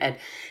stuck in your head.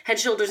 Head,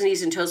 shoulders,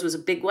 knees, and toes was a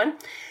big one.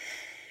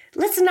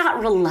 Let's not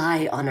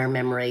rely on our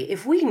memory.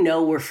 If we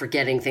know we're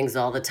forgetting things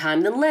all the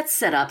time, then let's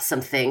set up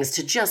some things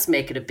to just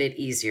make it a bit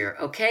easier,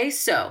 okay?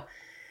 So,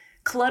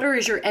 clutter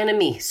is your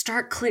enemy.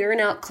 Start clearing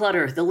out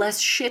clutter. The less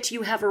shit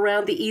you have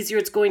around, the easier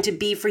it's going to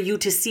be for you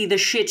to see the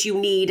shit you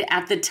need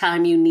at the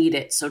time you need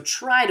it. So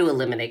try to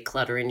eliminate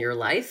clutter in your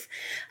life.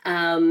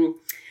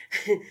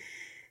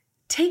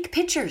 Take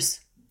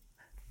pictures.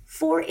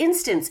 For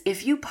instance,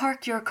 if you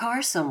park your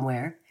car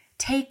somewhere,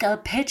 take a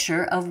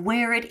picture of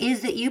where it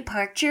is that you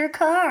parked your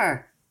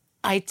car.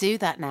 I do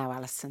that now,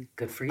 Alison.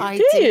 Good for you. I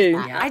Do you?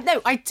 that. Yeah.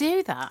 I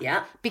do that.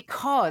 Yeah.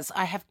 Because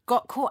I have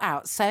got caught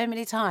out so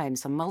many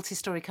times on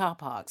multi-storey car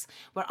parks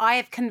where I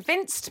have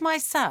convinced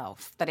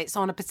myself that it's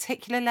on a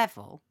particular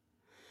level,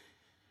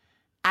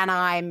 and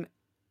I'm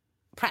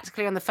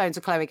practically on the phone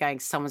to Chloe going,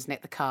 someone's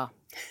nicked the car.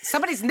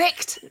 Somebody's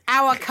nicked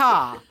our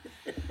car.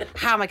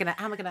 How am I gonna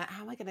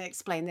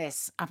explain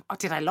this?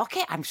 Did I lock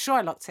it? I'm sure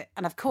I locked it.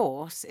 And of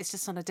course, it's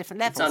just on a different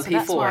level. It's on so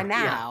that's why P4,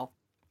 now.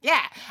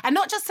 Yeah. And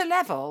not just a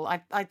level.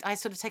 I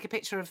sort of take a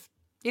picture of,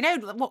 you know,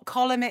 what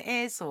column it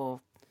is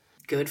or...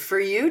 Good for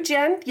you,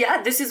 Jen.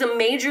 Yeah, this is a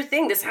major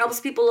thing. This helps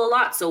people a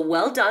lot. So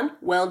well done.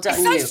 Well done,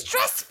 It's so you.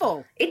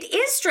 stressful. It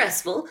is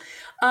stressful.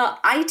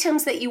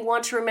 Items that you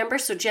want to remember.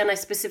 So, Jen, I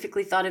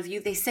specifically thought of you.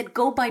 They said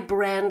go by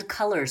brand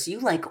colors. You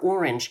like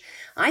orange.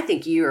 I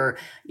think your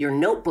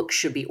notebook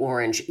should be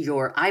orange.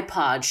 Your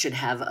iPod should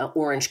have an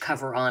orange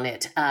cover on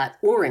it.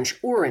 Orange,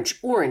 orange,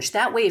 orange.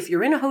 That way, if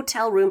you're in a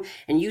hotel room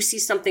and you see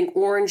something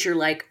orange, you're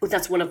like, oh,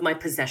 that's one of my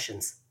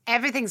possessions.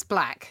 Everything's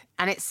black,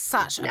 and it's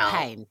such a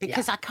pain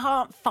because I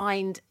can't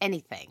find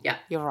anything. Yeah.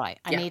 You're right.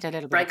 I need a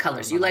little bit bright of colour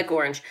colors. in You my like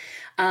orange.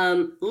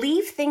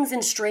 Leave things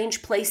in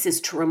strange places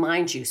to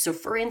remind you. So,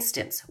 for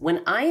instance,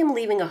 when I am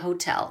leaving a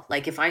hotel,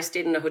 like if I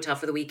stayed in a hotel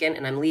for the weekend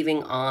and I'm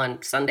leaving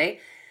on Sunday,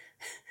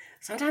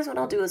 sometimes what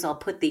I'll do is I'll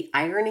put the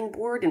ironing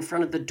board in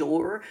front of the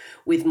door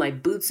with my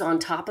boots on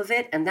top of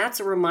it, and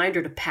that's a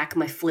reminder to pack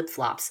my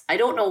flip-flops. I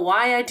don't know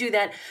why I do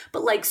that,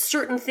 but like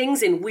certain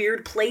things in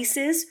weird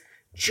places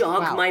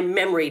jog my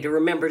memory to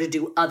remember to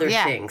do other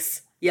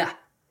things. Yeah.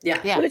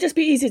 Will it just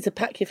be easier to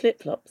pack your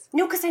flip-flops?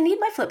 No, because I need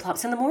my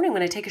flip-flops in the morning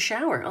when I take a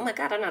shower. Oh my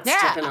God, I'm not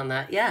stepping on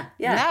that. Yeah.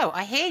 No,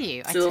 I hear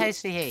you. I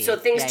totally hear you. So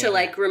things to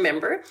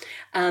remember.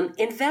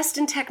 Invest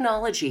in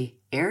technology.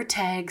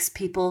 AirTags,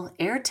 people.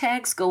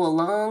 AirTags go a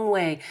long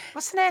way.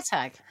 What's an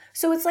AirTag?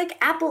 So it's like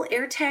Apple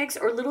AirTags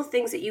or little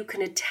things that you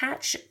can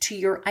attach to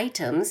your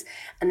items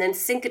and then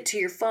sync it to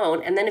your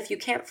phone. And then if you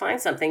can't find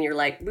something, you're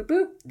like, boop,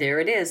 boop, there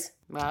it is.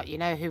 Well, you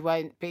know who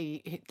won't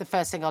be... The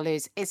first thing I'll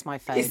lose is my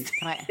phone.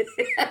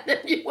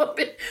 You won't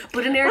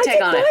put an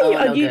AirTag on it. Oh,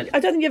 no good. I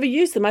don't think you ever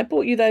used them. I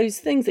bought you those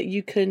things that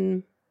you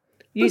can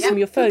use from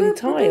your phone,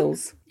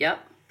 tiles. Yep.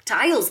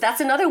 Tiles, that's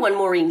another one,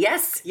 Maureen.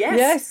 Yes.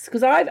 Yes,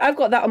 because I've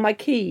got that on my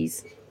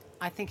keys.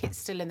 I think it's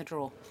still in the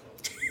drawer.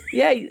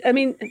 Yeah, I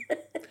mean,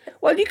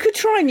 well, you could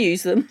try and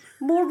use them.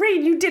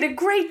 Maureen, you did a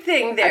great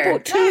thing there. I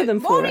bought two of them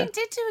for her. Maureen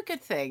did do a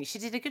good thing. She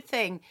did a good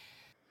thing.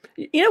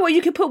 You know what?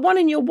 You could put one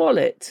in your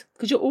wallet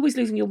because you're always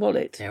losing your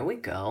wallet. There we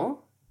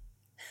go.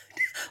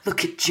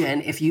 Look at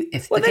Jen. If you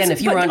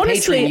were on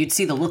honestly, Patreon, you'd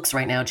see the looks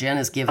right now. Jen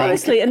is giving.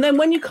 Honestly, and then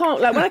when you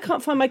can't, like when I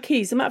can't find my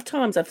keys, the amount of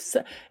times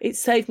it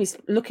saved me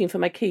looking for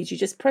my keys. You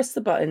just press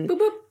the button, boop,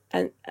 boop,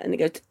 and it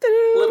goes.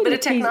 A little bit of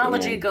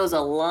technology goes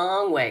a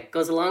long way.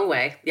 Goes a long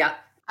way. Yeah.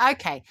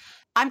 Okay.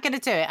 I'm going to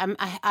do it.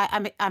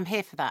 I'm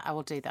here for that. I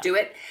will do that. Do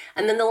it.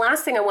 And then the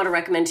last thing I want to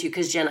recommend to you,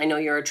 because Jen, I know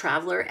you're a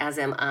traveler, as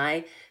am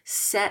I,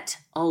 set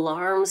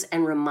alarms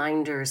and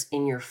reminders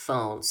in your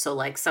phone. So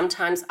like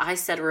sometimes I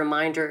set a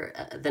reminder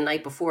the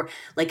night before,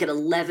 like at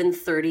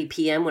 11:30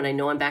 p.m. when I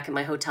know I'm back in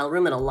my hotel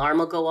room, an alarm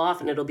will go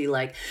off and it'll be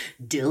like,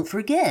 don't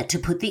forget to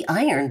put the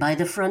iron by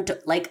the front door.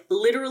 Like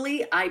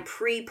literally I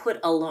pre-put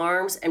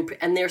alarms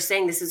and they're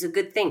saying this is a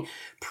good thing.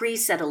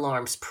 Pre-set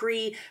alarms,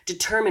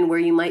 predetermine where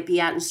you might be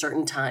at in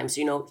certain times,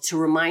 you know, to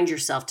remind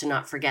yourself to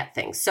not forget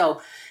things.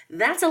 So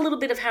that's a little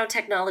bit of how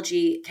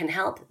technology can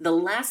help. The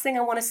last thing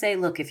I want to say,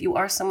 look, if you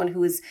are someone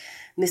who is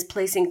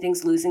misplacing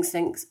things, losing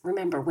things,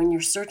 remember, when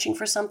you're searching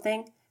for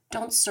something,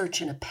 don't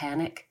search in a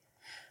panic.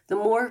 The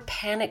more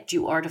panicked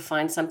you are to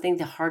find something,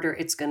 the harder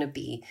it's going to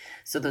be.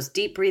 So those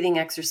deep breathing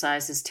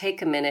exercises,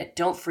 take a minute,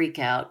 don't freak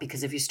out,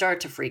 because if you start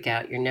to freak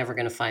out, you're never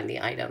going to find the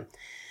item.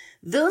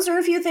 Those are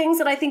a few things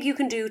that I think you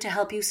can do to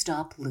help you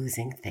stop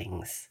losing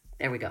things.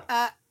 There we go.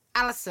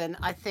 Alison,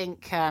 I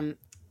think...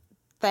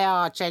 they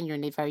are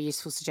genuinely very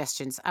useful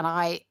suggestions, and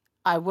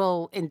I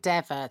will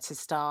endeavour to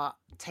start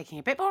taking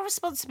a bit more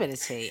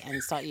responsibility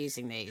and start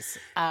using these.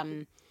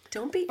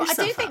 Don't beat yourself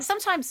I do up. think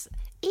sometimes,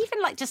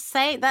 even like just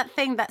saying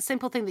that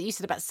simple thing that you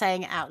said about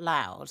saying it out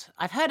loud,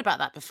 I've heard about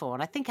that before,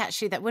 and I think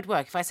actually that would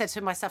work if I said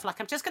to myself, like,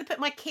 I'm just going to put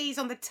my keys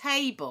on the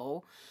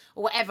table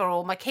or whatever,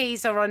 or my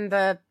keys are on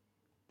the...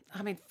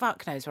 I mean,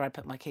 fuck knows where I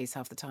put my keys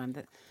half the time.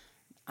 That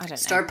I don't know.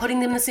 Start putting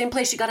them in the same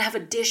place. You got to have a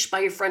dish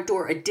by your front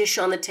door, a dish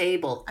on the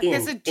table.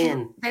 There's a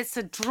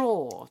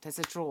drawer.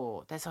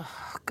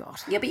 Oh, God.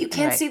 Yeah, but you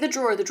can't see the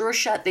drawer. The drawer's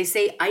shut. They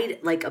say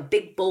like a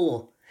big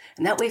bowl.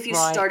 And that way, if you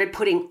started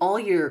putting all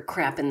your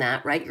crap in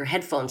that, right, your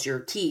headphones, your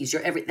keys,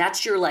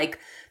 that's your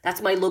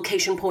that's my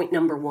location point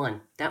number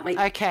one. That might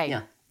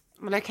yeah.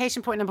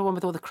 Location point number one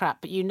with all the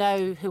crap, but you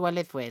know who I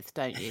live with,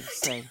 don't you?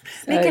 So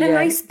make it a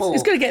nice bowl.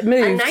 It's going to get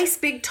moved. A nice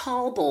big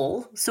tall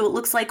bowl, so it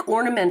looks like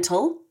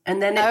ornamental, and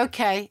then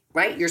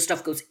right, your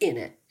stuff goes in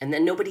it, and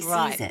then nobody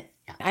sees it.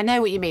 Yeah. I know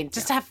what you mean.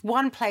 Just to have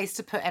one place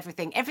to put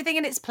everything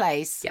in its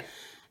place, yeah,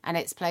 and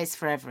its place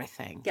for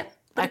everything. Yeah.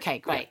 Okay,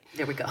 great. Yeah,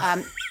 there we go.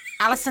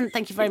 Alison,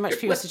 thank you very much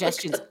for your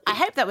suggestions.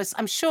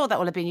 I'm sure that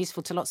will have been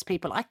useful to lots of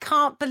people. I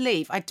can't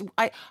believe,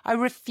 I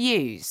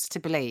refuse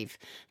to believe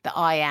that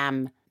I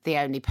am the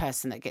only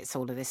person that gets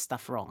all of this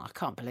stuff wrong. I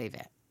can't believe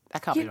it.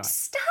 That can't be right.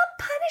 Stop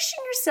punishing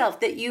yourself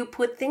that you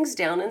put things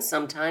down and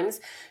sometimes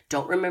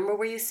don't remember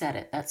where you said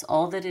it. That's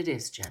all that it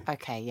is, Jen.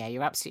 Okay, yeah,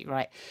 you're absolutely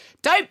right.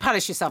 Don't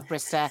punish yourself,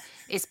 Brista.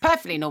 It's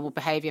perfectly normal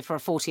behaviour for a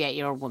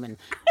 48-year-old woman.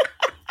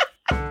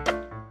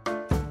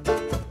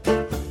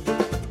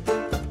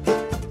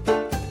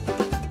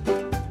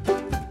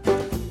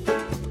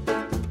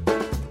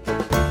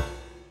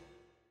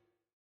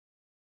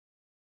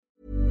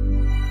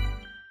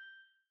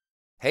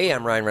 Hey,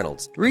 I'm Ryan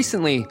Reynolds.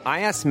 Recently,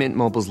 I asked Mint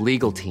Mobile's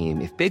legal team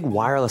if big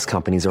wireless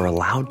companies are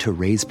allowed to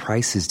raise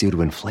prices due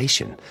to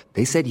inflation.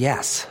 They said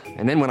yes.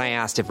 And then when I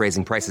asked if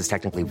raising prices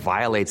technically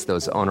violates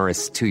those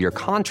onerous 2-year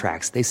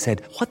contracts, they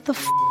said, "What the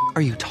f***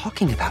 are you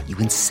talking about, you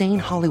insane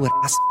Hollywood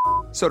ass?"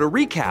 So to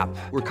recap,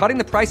 we're cutting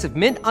the price of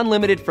Mint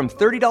Unlimited from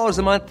 $30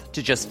 a month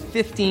to just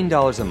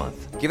 $15 a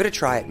month. Give it a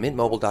try at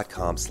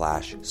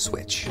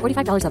mintmobile.com/switch.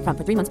 $45 up front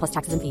for 3 months plus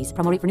taxes and fees.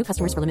 Promo rate for new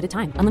customers for limited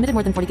time. Unlimited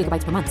more than 40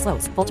 gigabytes per month.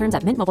 Slows full terms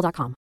at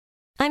mintmobile.com.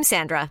 I'm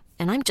Sandra,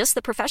 and I'm just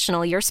the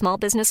professional your small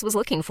business was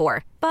looking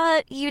for.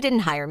 But you didn't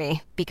hire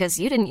me because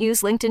you didn't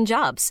use LinkedIn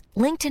Jobs.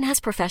 LinkedIn has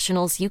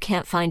professionals you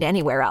can't find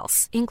anywhere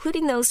else,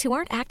 including those who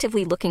aren't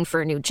actively looking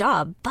for a new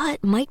job,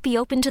 but might be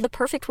open to the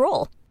perfect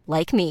role,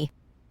 like me.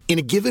 In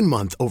a given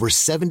month, over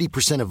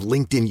 70% of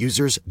LinkedIn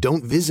users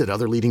don't visit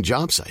other leading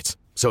job sites.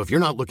 So if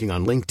you're not looking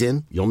on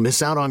LinkedIn, you'll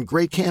miss out on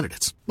great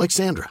candidates like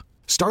Sandra.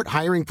 Start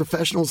hiring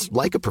professionals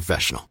like a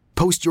professional.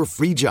 Post your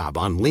free job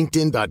on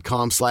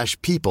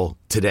linkedin.com/people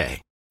today.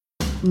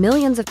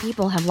 Millions of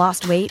people have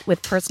lost weight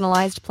with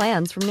personalized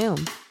plans from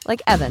Noom.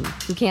 Like Evan,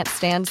 who can't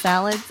stand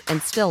salads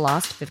and still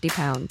lost 50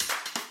 pounds.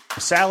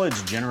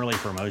 Salads generally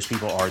for most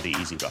people are the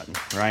easy button,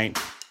 right?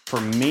 For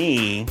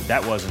me,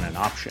 that wasn't an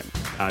option.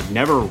 I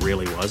never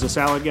really was a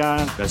salad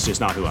guy. That's just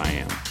not who I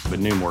am. But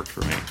Noom worked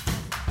for me.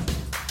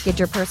 Get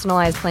your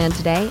personalized plan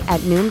today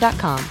at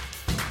Noom.com.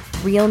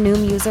 Real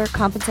Noom user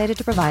compensated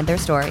to provide their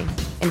story.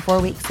 In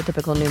 4 weeks, the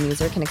typical Noom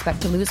user can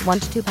expect to lose 1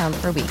 to 2 pounds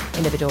per week.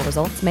 Individual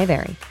results may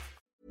vary.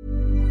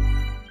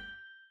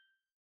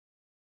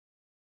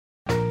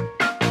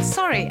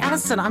 Sorry,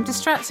 Alison, I'm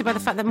distracted by the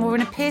fact that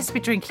Maureen appears to be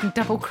drinking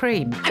double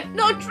cream. I'm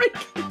not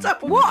drinking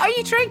double. What are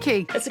you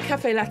drinking? It's a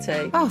cafe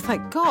latte. Oh,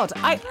 thank God.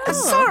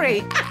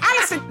 Sorry,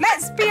 Alison,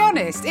 let's be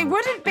honest. It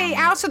wouldn't be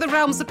out of the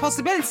realms of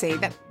possibility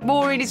that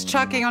Maureen is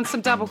chugging on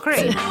some double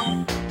cream.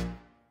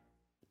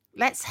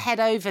 Let's head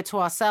over to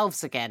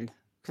ourselves again,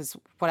 because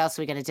what else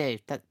are we going to do?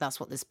 That's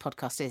what this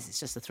podcast is.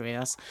 It's just the three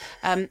of us.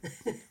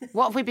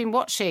 What have we been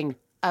watching,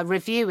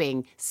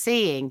 reviewing,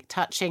 seeing,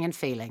 touching and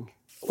feeling?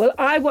 Well,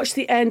 I watched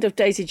the end of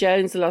Daisy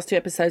Jones, the last 2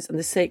 episodes, and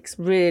the 6.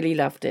 Really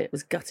loved it.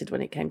 Was gutted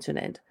when it came to an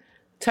end.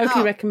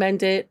 Totally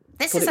recommend it.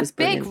 This is a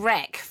big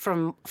wreck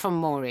from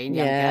Maureen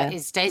Younger.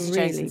 It's Daisy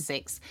Jones and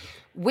 6.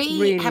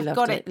 We have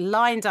got it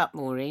lined up,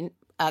 Maureen.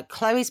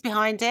 Chloe's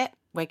behind it.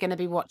 We're going to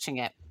be watching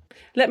it.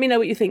 Let me know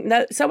what you think.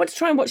 No, so I want to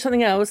try and watch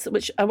something else,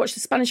 which I watched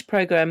a Spanish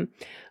program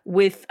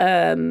with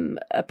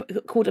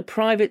called A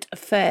Private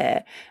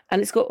Affair,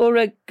 and it's got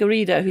Aura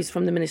Garrido, who's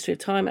from the Ministry of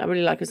Time. I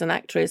really like her as an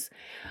actress,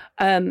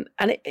 and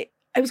it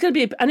was going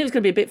to be, I knew it was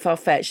going to be a bit far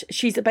fetched.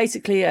 She's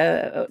basically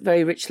a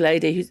very rich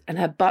lady and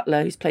her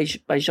butler, who's played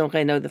by Jean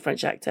Reno, the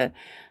French actor,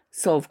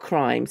 solve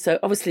crime. So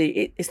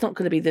obviously it's not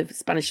going to be the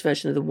Spanish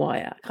version of The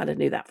Wire. I kind of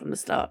knew that from the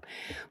start.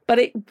 But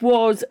it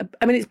was,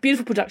 I mean, it's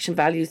beautiful production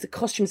values. The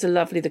costumes are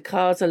lovely. The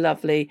cars are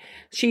lovely.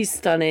 She's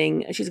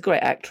stunning. She's a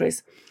great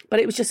actress. But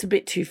it was just a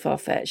bit too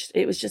far-fetched.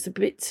 It was just a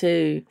bit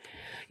too...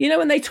 You know,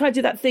 when they try to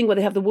do that thing where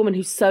they have the woman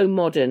who's so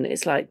modern,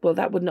 it's like, well,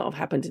 that would not have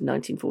happened in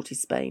 1940s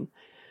Spain.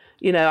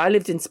 You know, I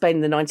lived in Spain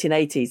in the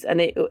 1980s,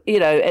 and it, you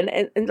know,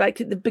 and like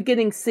the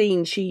beginning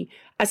scene, she,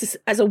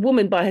 as a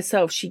woman by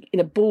herself, she in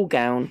a ball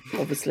gown,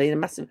 obviously, in a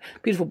massive,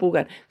 beautiful ball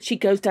gown, she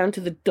goes down to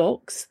the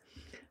docks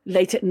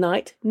late at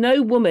night.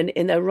 No woman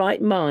in her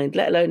right mind,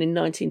 let alone in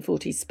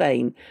 1940s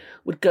Spain,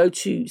 would go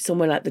to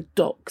somewhere like the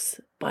docks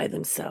by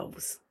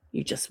themselves.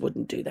 You just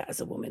wouldn't do that as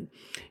a woman.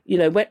 You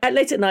know,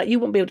 late at night, you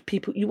won't be able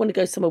to you want to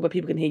go somewhere where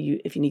people can hear you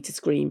if you need to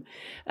scream.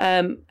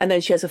 And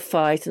then she has a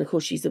fight, and of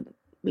course she's a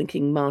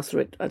blinking master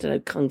at, I don't know,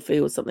 Kung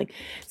Fu or something.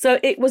 So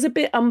it was a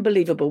bit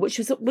unbelievable, which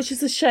is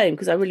a shame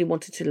because I really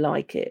wanted to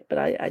like it, but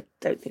I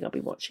don't think I'll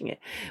be watching it.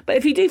 But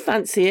if you do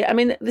fancy it, I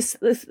mean, this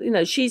you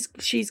know, she's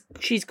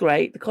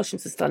great. The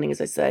costumes are stunning, as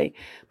I say.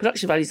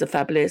 Production values are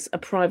fabulous. A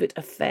Private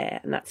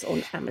Affair, and that's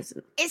on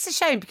Amazon. It's a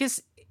shame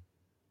because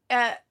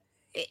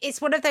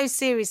it's one of those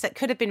series that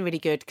could have been really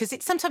good because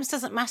it sometimes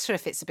doesn't matter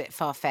if it's a bit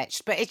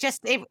far-fetched, but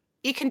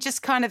you can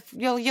just kind of,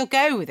 you'll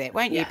go with it,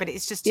 won't you? But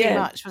it's just too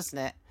much,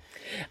 wasn't it?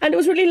 And it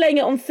was really laying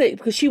it on thick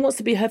because she wants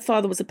to be, her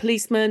father was a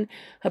policeman,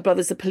 her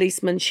brother's a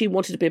policeman, she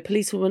wanted to be a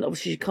policewoman.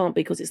 Obviously she can't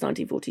be because it's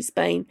 1940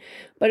 Spain.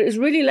 But it was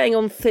really laying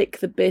on thick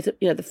the bit,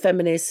 the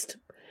feminist,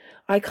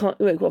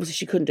 obviously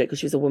she couldn't do it because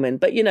she was a woman,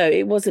 but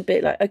it was a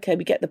bit like, okay,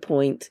 we get the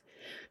point.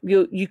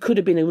 You could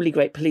have been a really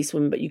great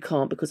policewoman, but you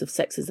can't because of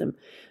sexism.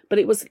 But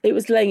it was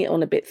laying it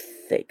on a bit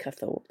thick, I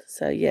thought.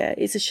 So yeah,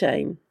 it's a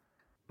shame.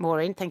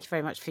 Maureen, thank you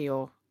very much for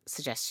your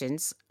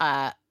suggestions.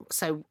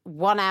 So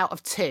 1 out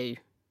of 2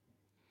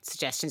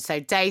 suggestions. So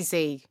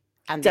Daisy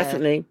and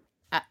definitely.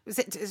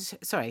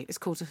 It's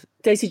called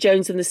Daisy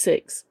Jones and the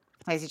Six.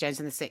 Daisy Jones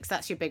and the Six.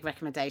 That's your big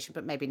recommendation,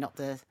 but maybe not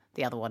the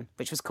other one,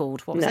 which was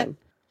called, what was it?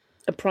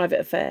 A Private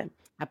Affair.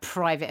 A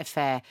Private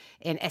Affair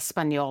in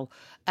Espanol.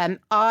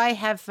 I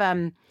have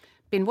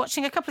been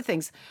watching a couple of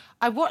things.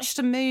 I watched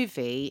a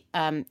movie,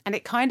 and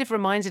it kind of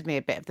reminded me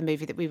a bit of the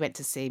movie that we went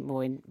to see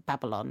more in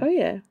Babylon. Oh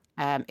yeah.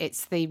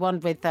 It's the one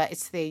with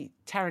it's the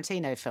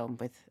Tarantino film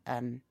with.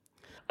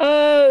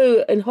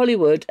 In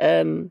Hollywood.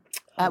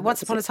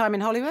 Once Upon a Time in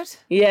Hollywood.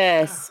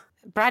 Yes.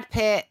 Brad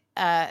Pitt,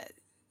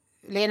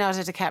 Leonardo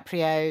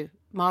DiCaprio,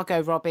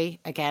 Margot Robbie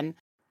again.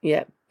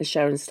 Yeah, and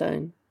Sharon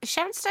Stone. Is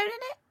Sharon Stone in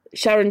it?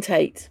 Sharon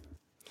Tate.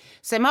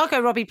 So Margot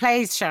Robbie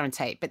plays Sharon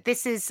Tate, but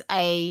this is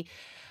a...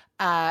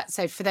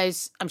 so for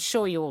those, I'm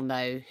sure you all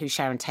know who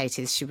Sharon Tate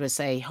is. She was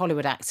a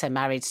Hollywood actor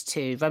married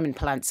to Roman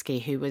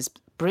Polanski, who was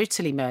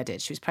brutally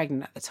murdered. She was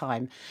pregnant at the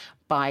time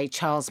by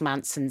Charles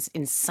Manson's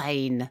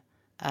insane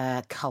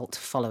cult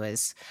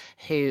followers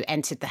who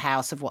entered the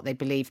house of what they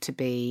believed to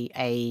be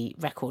a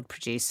record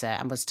producer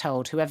and was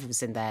told whoever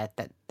was in there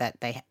that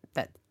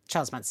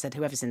Charles Manson said,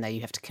 whoever's in there,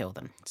 you have to kill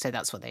them. So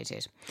that's what they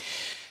did.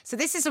 So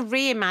this is a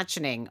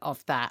reimagining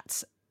of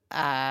that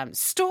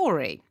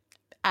story,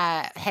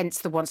 hence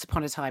the Once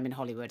Upon a Time in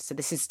Hollywood. So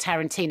this is,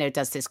 Tarantino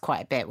does this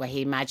quite a bit where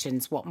he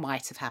imagines what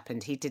might have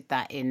happened. He did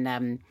that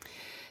in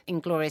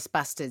Inglourious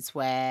Bastards,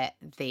 where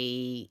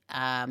the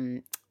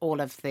all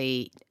of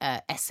the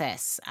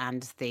SS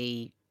and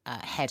the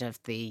head of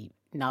the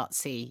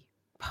Nazi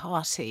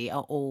party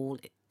are all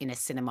in a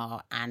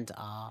cinema and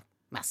are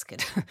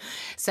massacred.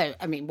 So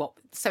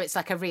it's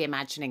like a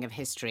reimagining of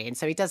history, and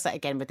so he does that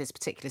again with this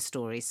particular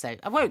story. So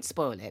I won't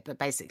spoil it, but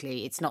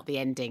basically it's not the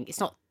ending, it's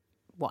not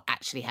what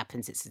actually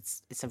happens,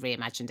 it's a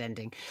reimagined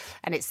ending,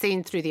 and it's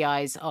seen through the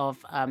eyes of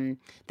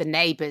the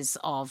neighbours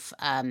of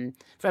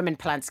Roman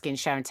Polanski and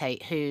Sharon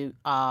Tate, who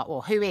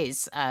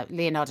is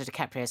Leonardo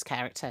DiCaprio's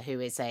character, who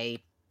is a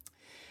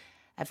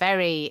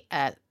very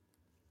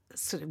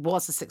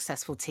was a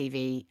successful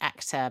TV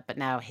actor, but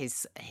now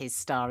his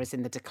star is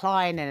in the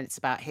decline, and it's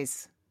about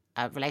his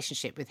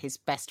relationship with his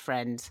best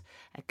friend,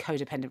 a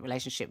codependent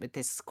relationship with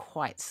this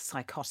quite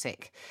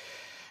psychotic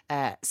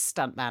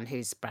stuntman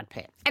who's Brad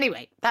Pitt.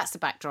 Anyway, that's the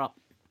backdrop.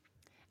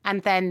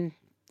 And then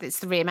it's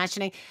the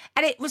reimagining.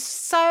 And it was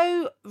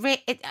so...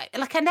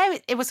 I know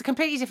it was a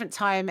completely different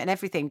time and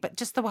everything, but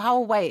just the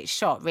whole way it's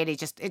shot really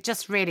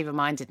really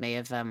reminded me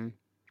of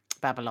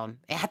Babylon.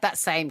 It had that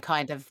same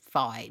kind of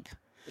vibe.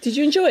 Did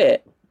you enjoy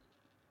it?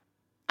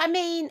 I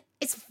mean,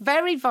 it's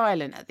very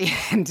violent at the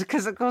end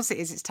because, of course, it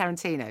is. It's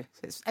Tarantino.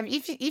 So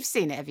you've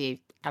seen it, have you,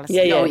 Alison?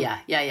 Yeah. Oh, yeah.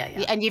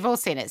 And you've all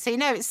seen it. So,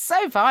 it's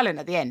so violent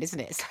at the end, isn't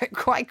it? It's like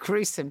quite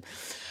gruesome.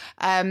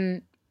 Did I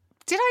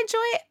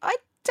enjoy it?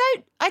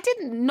 I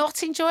didn't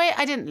not enjoy it.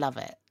 I didn't love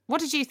it.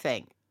 What did you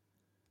think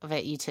of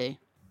it, you two?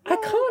 I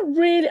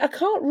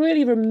can't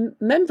really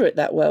remember it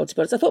that well, to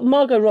be honest. I thought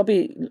Margot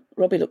Robbie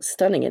looked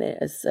stunning in it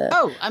as.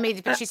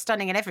 But she's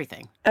stunning in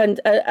everything. And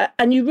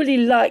you really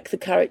like the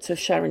character of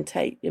Sharon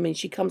Tate. I mean,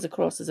 she comes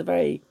across as a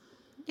very.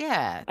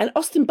 Yeah. And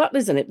Austin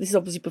Butler's in it. This is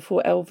obviously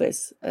before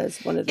Elvis as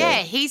one of the. Yeah,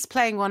 he's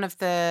playing one of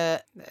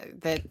the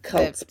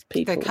cult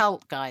people. The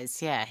cult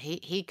guys. Yeah,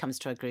 he comes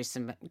to a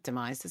gruesome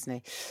demise, doesn't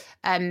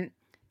he?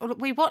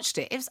 We watched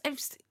it. It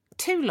was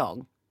too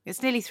long.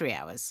 It's nearly 3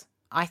 hours.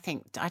 I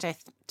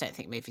don't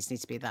think movies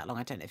need to be that long.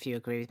 I don't know if you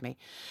agree with me.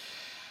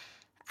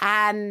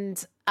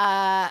 And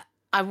I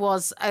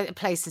was at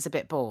places a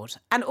bit bored,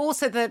 and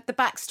also the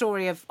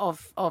backstory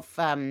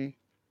of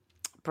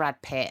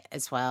Brad Pitt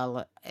as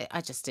well.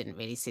 I just didn't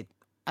really see.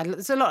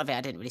 There's a lot of it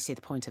I didn't really see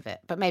the point of it,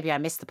 but maybe I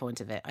missed the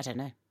point of it. I don't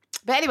know.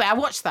 But anyway, I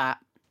watched that,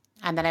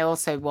 and then I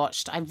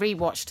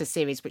rewatched a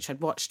series which I'd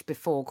watched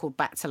before called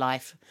Back to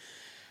Life,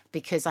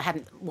 because I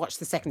hadn't watched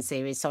the second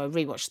series, so I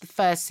rewatched the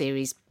first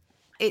series.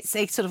 It's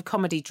a sort of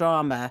comedy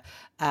drama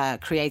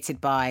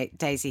created by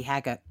Daisy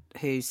Haggett,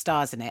 who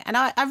stars in it, and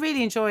I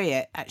really enjoy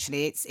it.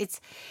 Actually,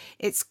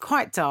 it's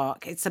quite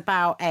dark. It's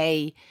about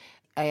a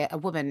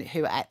woman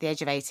who, at the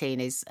age of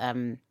 18, is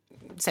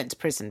sent to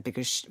prison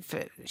because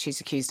she's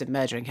accused of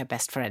murdering her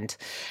best friend,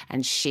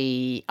 and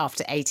she,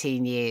 after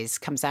 18 years,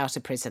 comes out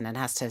of prison and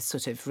has to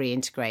sort of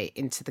reintegrate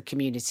into the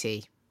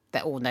community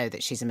that all know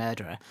that she's a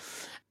murderer.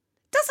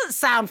 Doesn't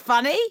sound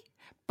funny,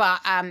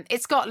 But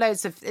it's got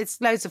loads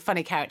of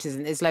funny characters,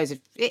 and there's loads of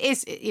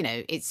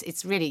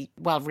it's really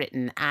well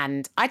written,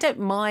 and I don't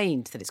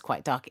mind that it's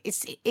quite dark.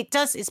 It's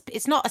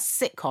not a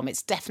sitcom.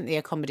 It's definitely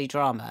a comedy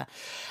drama,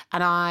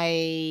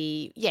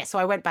 and so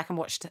I went back and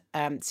watched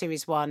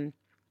series 1.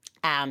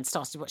 And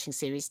started watching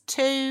series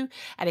 2.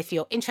 And if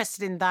you're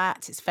interested in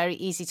that, it's very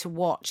easy to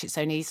watch. It's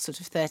only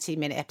sort of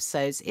 30-minute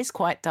episodes. It's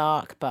quite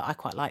dark, but I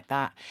quite like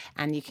that.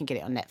 And you can get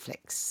it on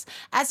Netflix.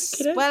 As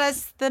well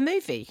as the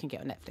movie, you can get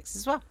on Netflix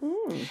as well.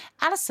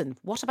 Alison,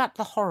 what about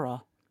the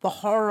horror? The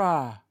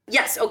horror.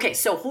 Yes, okay,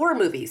 so horror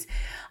movies.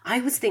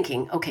 I was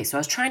thinking, so I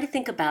was trying to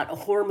think about a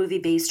horror movie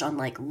based on,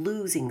 like,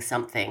 losing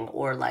something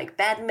or, like,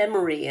 bad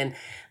memory.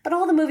 But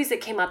all the movies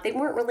that came up, they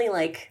weren't really,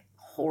 like,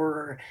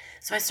 horror.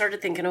 So I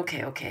started thinking,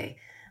 okay,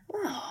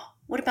 well,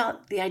 what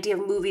about the idea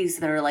of movies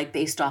that are like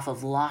based off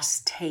of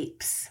lost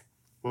tapes?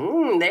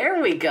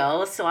 There we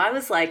go. So I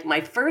was like,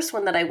 my first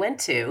one that I went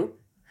to,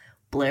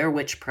 Blair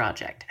Witch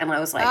Project. And I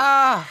was like,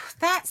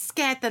 that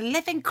scared the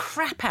living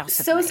crap out of me.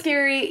 So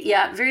scary.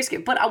 Yeah, very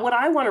scary. But what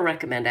I want to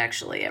recommend,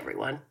 actually,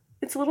 everyone,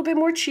 it's a little bit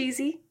more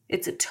cheesy.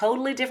 It's a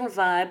totally different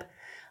vibe.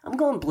 I'm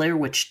going Blair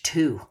Witch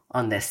 2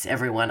 on this,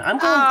 everyone. I'm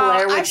going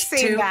Blair Witch 2. I've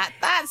seen that.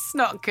 That's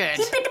not good.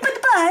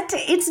 But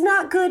it's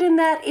not good in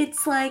that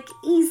it's like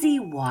easy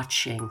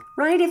watching,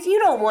 right? If you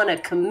don't want to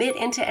commit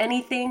into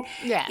anything,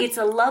 it's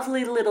a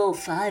lovely little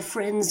 5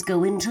 friends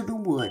go into the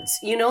woods.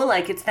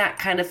 Like it's that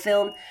kind of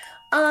film.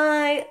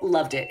 I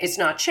loved it. It's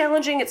not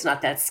challenging. It's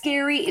not that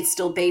scary. It's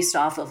still based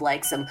off of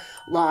like some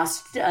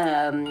lost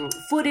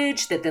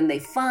footage that then they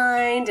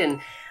find.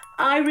 And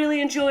I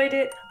really enjoyed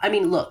it. I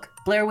mean, look.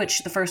 Blair Witch,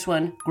 the first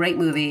one, great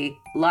movie,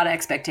 a lot of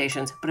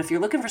expectations. But if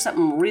you're looking for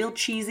something real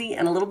cheesy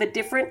and a little bit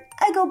different,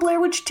 I go Blair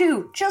Witch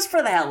 2, just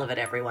for the hell of it,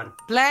 everyone.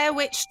 Blair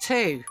Witch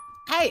 2.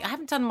 Hey, I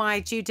haven't done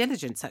my due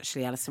diligence,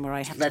 actually, Alison, where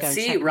I have to go and check.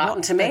 Let's see,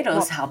 Rotten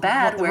Tomatoes, how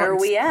bad, where are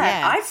we at?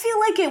 Yeah. I feel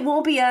like it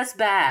won't be as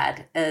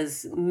bad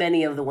as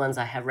many of the ones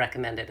I have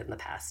recommended in the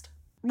past.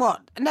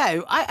 What?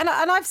 No,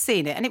 I've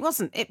seen it, and it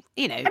wasn't. It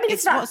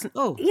it's not. Wasn't.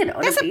 Oh,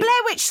 there's a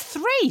Blair Witch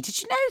 3.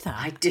 Did you know that?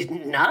 I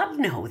did not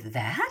know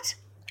that.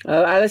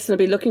 Oh, Alison will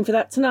be looking for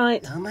that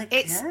tonight. Oh my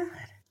God.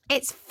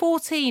 It's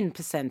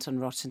 14% on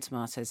Rotten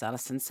Tomatoes,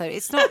 Alison, so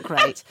it's not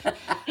great.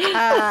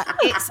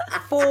 It's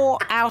 4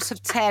 out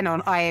of 10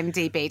 on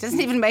IMDb. It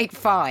doesn't even make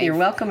 5. You're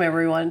welcome,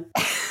 everyone.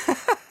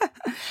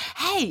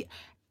 Hey,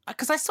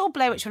 because I saw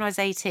Blair Witch when I was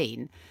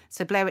 18.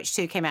 So Blair Witch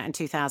 2 came out in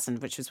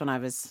 2000, which was when I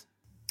was...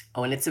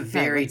 Oh, and it's a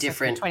very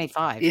different...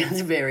 25. Yeah,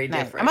 it's very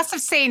different. I must have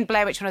seen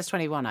Blair Witch when I was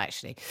 21,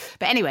 actually.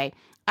 But anyway...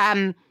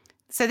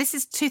 So this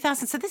is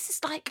 2000. So this is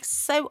like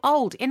so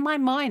old. In my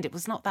mind, it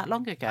was not that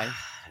long ago.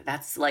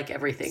 That's like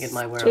everything in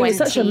my world. It was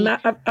such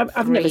a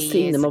I've never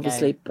seen them,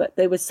 obviously, but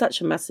they were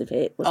such a massive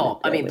hit.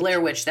 Blair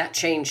Witch, that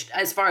changed.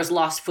 As far as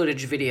lost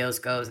footage videos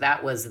goes,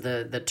 that was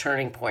the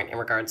turning point in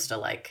regards to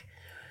like,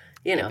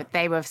 But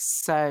they were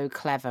so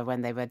clever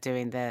when they were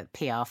doing the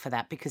PR for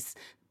that because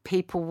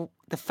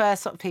the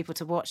first sort of people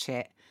to watch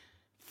it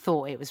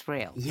thought it was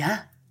real.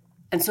 Yeah.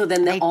 And so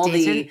then all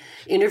the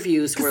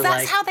interviews were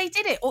that's how they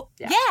did it.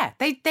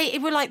 They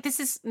were like, this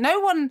is no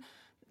one.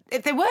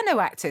 If there were no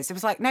actors, it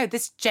was like, no,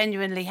 this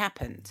genuinely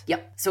happened.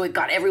 Yep. So it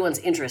got everyone's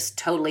interest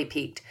totally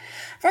piqued.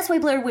 That's why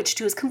Blair Witch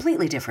 2 is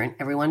completely different.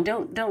 Everyone,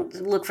 don't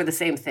look for the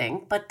same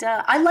thing. But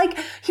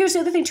here's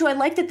the other thing too. I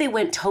like that they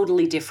went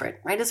totally different,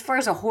 right? As far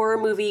as a horror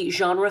movie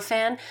genre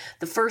fan,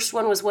 the first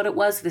one was what it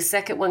was. The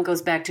second one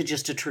goes back to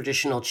just a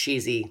traditional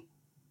cheesy,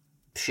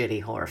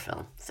 shitty horror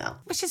film. So,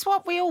 which is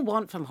what we all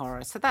want from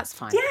horror, so that's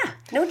fine. Yeah,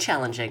 no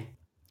challenging.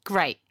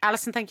 Great.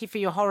 Alison, thank you for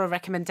your horror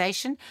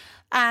recommendation.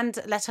 And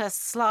let us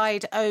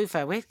slide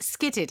over. We're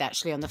skidded,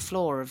 actually, on the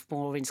floor of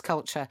Maureen's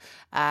Culture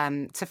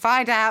to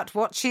find out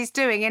what she's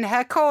doing in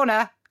her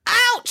corner.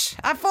 Ouch!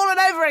 I've fallen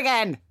over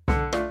again.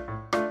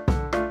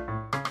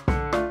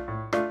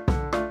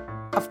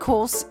 Of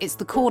course, it's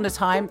the corner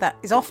time that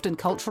is often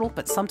cultural,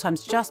 but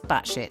sometimes just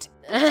batshit.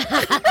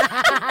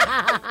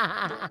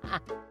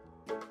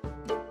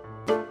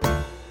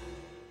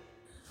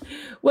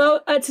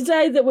 Well,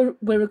 today that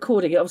we're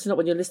recording it, obviously not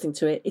when you're listening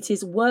to it, it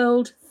is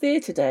World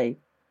Theatre Day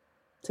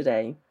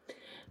today.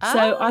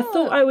 So I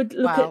thought I would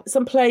look at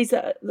some plays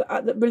that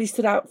really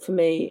stood out for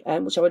me,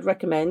 which I would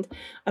recommend.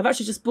 I've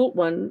actually just bought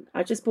one.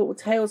 I just bought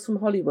Tales from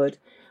Hollywood,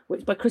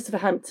 which by Christopher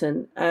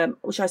Hampton,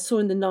 which I saw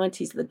in the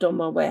 90s at the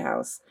Donmar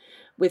Warehouse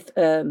with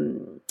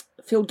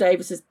Phil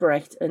Davis as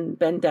Brecht and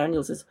Ben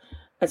Daniels as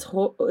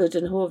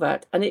Erden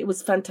Horvath. And it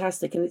was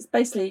fantastic. And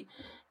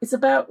it's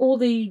about all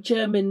the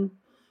German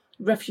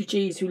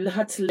refugees who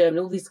had to learn,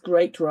 all these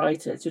great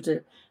writers who had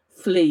to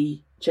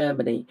flee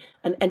Germany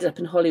and ended up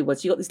in Hollywood.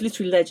 So you got these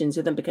literary legends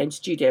who then became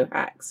studio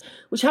hacks,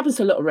 which happens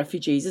to a lot of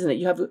refugees, isn't it?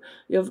 You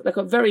have like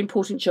a very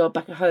important job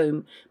back at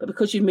home, but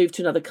because you moved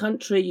to another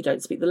country, you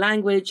don't speak the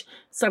language,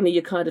 suddenly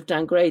you're kind of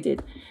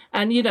downgraded.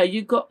 And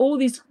you've got all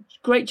these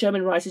great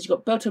German writers.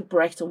 You've got Bertolt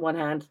Brecht on one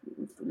hand,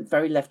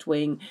 very left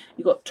wing.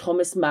 You've got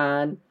Thomas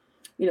Mann,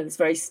 this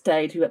very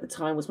staid, who at the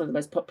time was one of the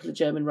most popular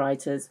German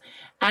writers.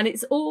 And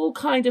it's all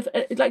kind of,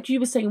 like you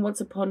were saying, Once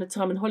Upon a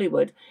Time in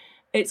Hollywood,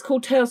 It's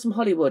called Tales from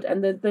Hollywood,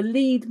 and the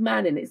lead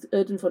man in it is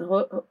Erdin von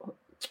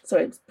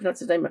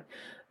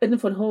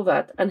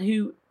Horvath, and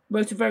who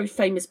wrote a very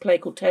famous play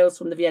called Tales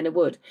from the Vienna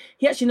Wood.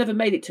 He actually never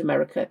made it to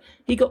America.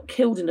 He got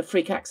killed in a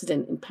freak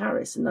accident in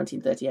Paris in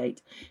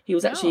 1938. He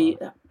was actually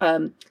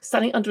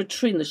standing under a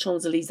tree in the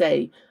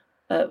Champs-Élysées,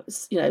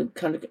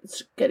 kind of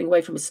getting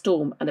away from a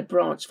storm, and a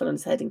branch fell on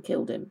his head and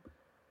killed him.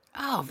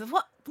 Oh,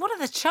 what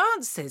are the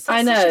chances? That's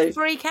I know. Such a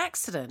freak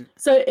accident.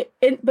 So,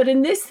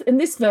 in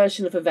this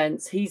version of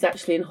events, he's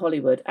actually in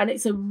Hollywood, and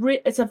it's a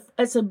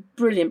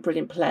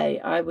brilliant play.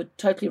 I would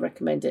totally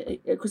recommend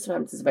it. Christopher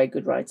Hampton's a very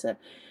good writer.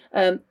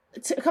 A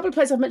couple of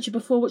plays I've mentioned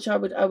before, which I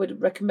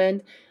would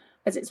recommend,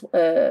 as it's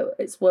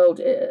World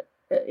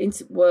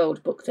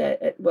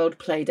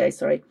Play Day.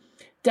 Sorry,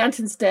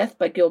 Danton's Death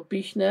by Georg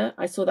Büchner.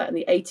 I saw that in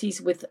the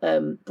 80s with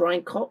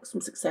Brian Cox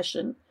from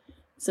Succession.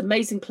 It's an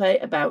amazing play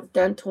about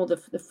Danton,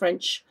 the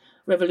French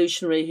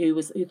revolutionary who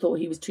thought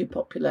he was too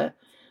popular,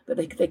 but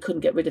they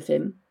couldn't get rid of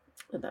him,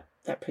 and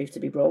that proved to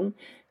be wrong.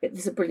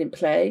 It's a brilliant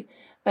play.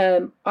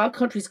 Our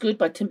Country's Good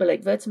by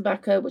Timberlake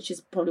Wertenbacher, which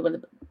is probably one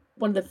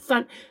of the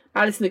fun.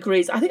 Alison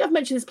agrees. I think I've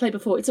mentioned this play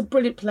before. It's a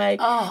brilliant play.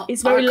 Oh,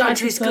 it's very Our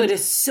Country's Good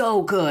is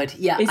so good.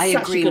 Yeah, it's I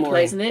such agree. a good Maureen.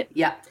 play, isn't it?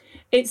 Yeah,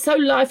 it's so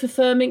life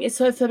affirming. It's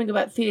so affirming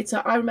about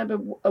theatre. I remember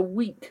a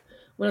week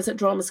when I was at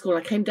drama school.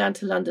 I came down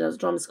to London. I was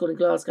at drama school in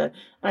Glasgow, and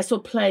I saw a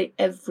play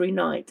every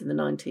night in the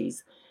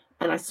 90s.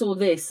 And I saw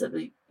this at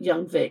the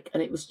Young Vic,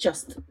 and it was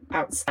just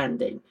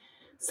outstanding.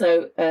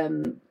 So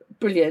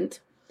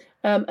brilliant.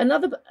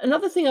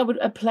 Another thing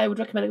a play I would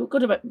recommend. I've got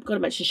to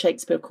mention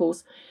Shakespeare, of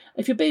course.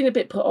 If you're being a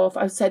bit put off,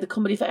 I would say The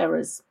Comedy for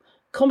Errors.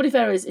 Comedy for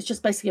Errors is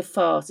just basically a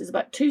farce. It's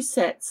about two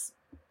sets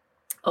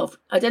of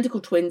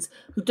identical twins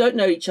who don't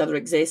know each other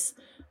exists,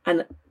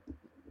 and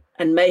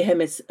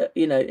mayhem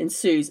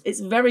ensues.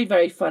 It's very,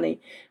 very funny.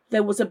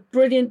 There was a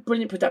brilliant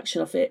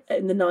production of it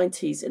in the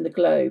 90s in the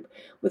Globe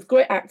with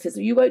great actors.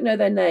 You won't know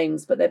their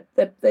names, but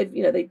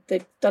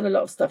they've done a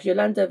lot of stuff.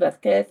 Yolanda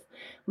Vazquez,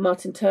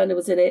 Martin Turner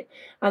was in it,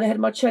 and they had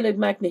Marcello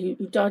Magni,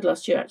 who died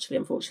last year, actually,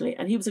 unfortunately,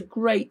 and he was a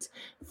great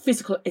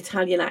physical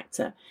Italian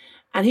actor,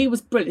 and he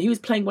was brilliant. He was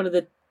playing one of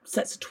the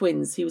sets of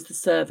twins. He was the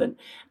servant,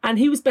 and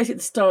he was basically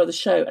the star of the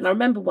show. And I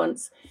remember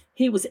once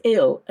he was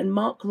ill, and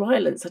Mark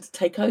Rylance had to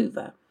take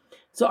over.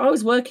 So I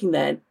was working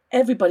there, and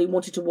everybody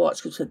wanted to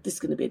watch because said this is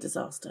going to be a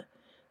disaster.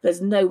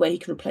 There's no way he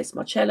can replace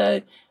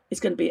Marcello.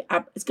 It's going to be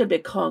a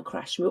car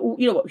crash. We're all,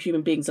 you know what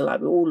human beings are like.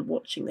 We're all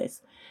watching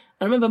this.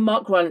 And I remember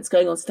Mark Rylance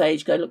going on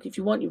stage, going, "Look, if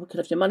you want, you can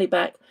have your money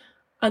back.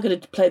 I'm going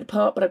to play the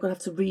part, but I'm going to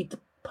have to read the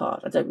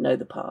part. I don't know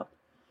the part."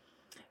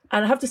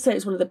 And I have to say,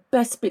 it's one of the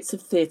best bits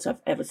of theatre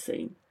I've ever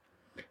seen.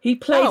 He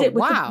played it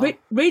with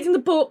reading the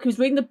book. He was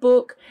reading the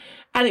book.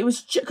 And it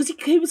was because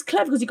he was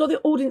clever because he got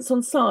the audience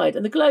on side,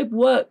 and the Globe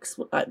works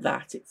like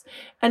that.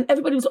 And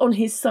everybody was on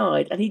his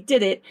side, and he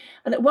did it.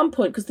 And at one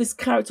point, because this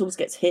character always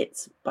gets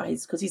hit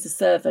because he's a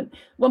servant, at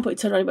one point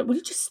he turned around and went, "Will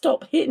you just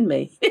stop hitting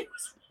me?" It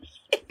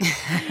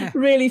was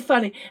really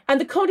funny.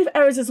 And the Comedy of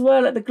Errors as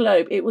well at the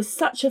Globe. It was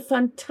such a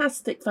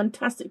fantastic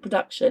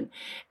production.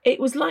 It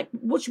was like,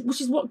 which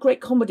is what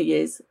great comedy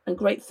is and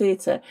great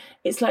theatre.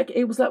 It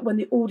was like when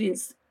the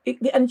audience,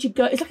 the energy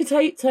goes. It's like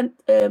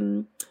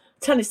a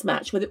tennis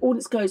match where the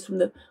audience goes from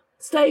the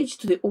stage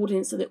to the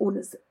audience and the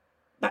audience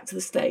back to the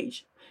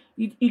stage.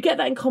 You get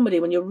that in comedy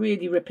when you're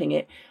really ripping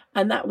it,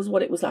 and that was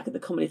what it was like at the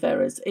Comedy of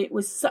Errors. It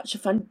was such a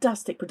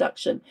fantastic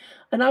production,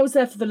 and I was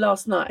there for the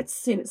last night. I'd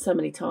seen it so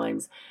many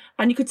times,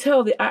 and you could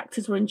tell the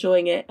actors were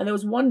enjoying it. And there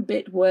was one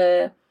bit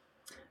where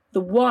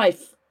the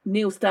wife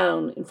kneels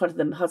down in front of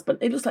the husband.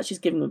 It looks like she's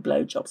giving him a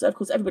blowjob, so of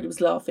course everybody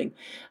was laughing.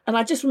 And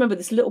I just remember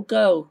this little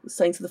girl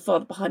saying to the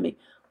father behind me,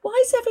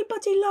 "Why is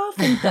everybody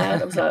laughing,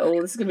 Dad?" I was like,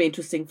 "Oh, this is going to be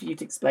interesting for you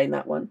to explain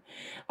that one."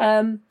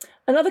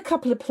 Another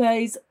couple of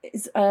plays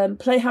is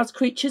Playhouse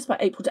Creatures by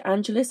April De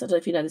Angelis. I don't know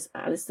if you know this,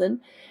 Alison.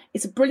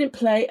 It's a brilliant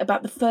play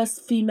about the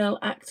first female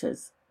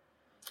actors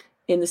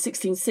in the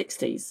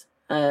 1660s,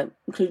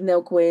 including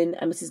Nell Gwyn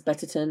and Mrs.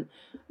 Betterton.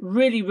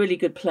 Really, really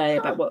good play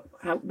about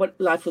what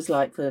life was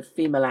like for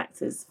female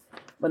actors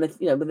when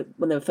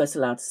they were first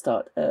allowed to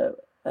start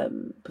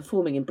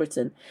performing in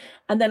Britain.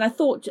 And then I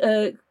thought,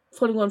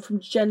 following on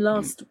from Jen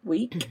last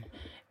week,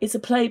 it's a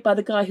play by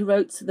the guy who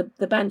wrote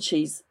the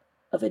Banshees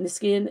of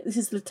Inisherin. This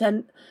is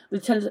Lieutenant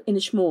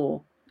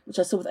Inishmore, which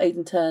I saw with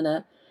Aidan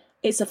Turner.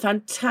 It's a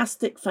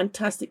fantastic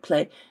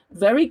play.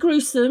 Very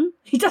gruesome.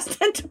 He does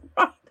tend to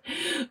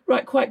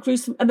write quite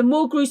gruesome. And the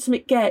more gruesome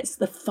it gets,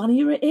 the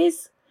funnier it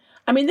is.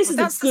 I mean, this is a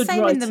good writer. That's the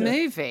same in the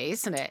movie,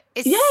 isn't it?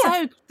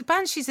 The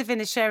Banshees of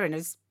Inisherin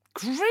is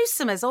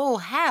gruesome as all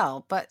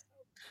hell, but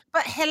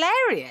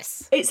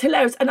hilarious. It's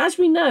hilarious. And as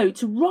we know,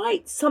 to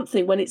write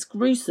something when it's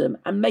gruesome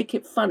and make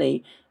it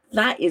funny,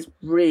 that is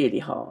really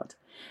hard.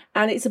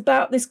 And it's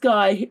about this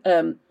guy,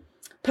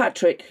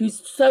 Patrick,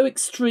 who's so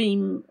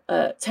extreme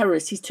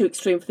terrorist. He's too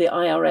extreme for the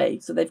IRA,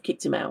 so they've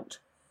kicked him out.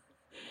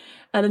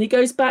 And then he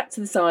goes back to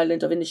this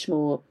island of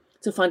Inishmore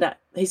to find out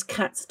his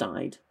cat's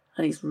died.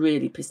 And he's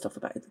really pissed off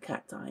about the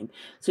cat dying.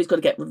 So he's got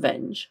to get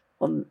revenge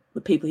on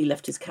the people he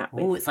left his cat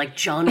with. Oh, it's like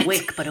John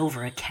Wick, but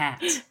over a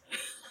cat.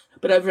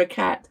 But over a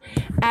cat.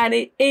 And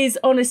it is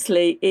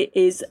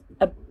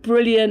a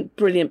brilliant,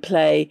 brilliant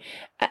play.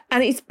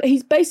 And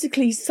he's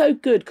basically so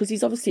good because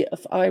he's obviously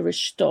of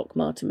Irish stock,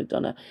 Martin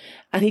McDonagh,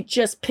 and he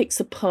just picks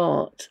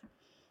apart,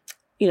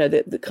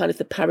 the kind of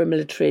the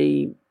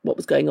paramilitary, what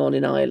was going on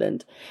in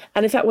Ireland.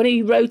 And in fact, when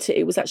he wrote it,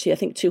 it was actually, I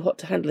think, too hot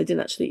to handle. It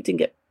didn't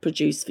get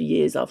produced for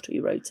years after he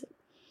wrote it.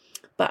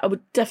 But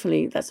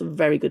that's a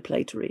very good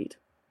play to read.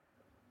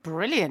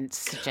 Brilliant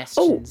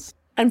suggestions. Oh,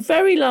 and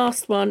very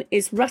last one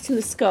is Rat in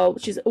the Skull,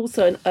 which is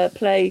also a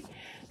play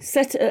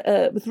set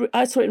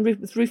I saw it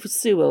with Rufus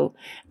Sewell,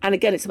 and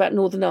again it's about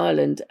Northern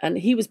Ireland, and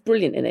he was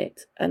brilliant in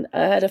it. And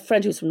I had a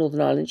friend who was from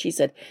Northern Ireland. She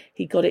said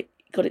he got it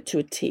to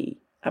a T,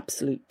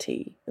 absolute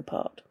T, the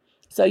part.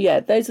 So yeah,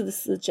 those are the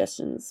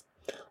suggestions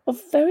of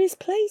various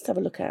plays to have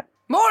a look at.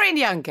 Maureen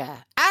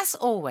Younger, as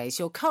always,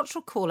 your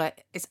cultural caller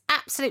is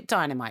absolute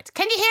dynamite.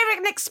 Can you hear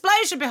an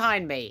explosion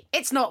behind me?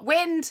 It's not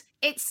wind,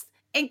 it's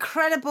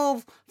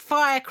incredible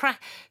firecracker.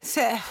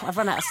 I've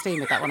run out of steam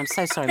with that one. I'm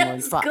so sorry,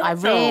 Maureen, but I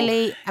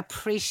really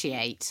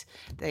appreciate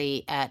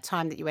the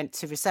time that you went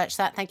to research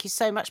that. Thank you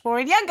so much,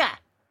 Maureen Younger.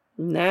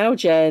 Now,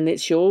 Jen,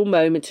 it's your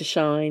moment to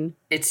shine.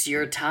 It's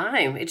your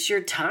time. It's your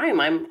time.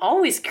 I'm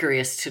always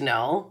curious to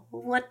know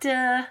what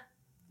the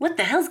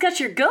hell's got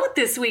your goat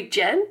this week,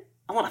 Jen?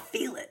 I want to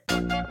feel it.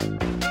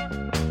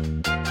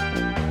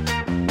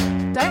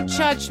 Don't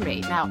judge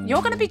me. Now,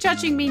 you're going to be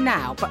judging me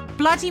now, but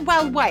bloody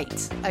well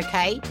wait,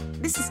 okay?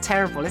 This is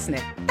terrible, isn't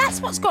it?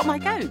 That's what's got my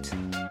goat.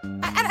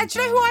 And do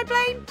you know who I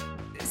blame?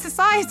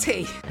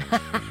 Society.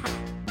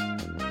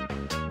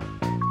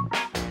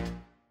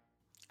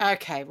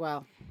 Okay,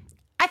 well,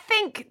 I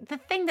think the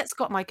thing that's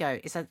got my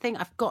goat is a thing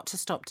I've got to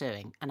stop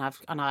doing, and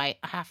I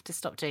have to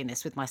stop doing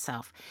this with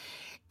myself,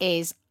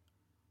 is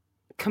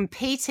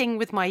competing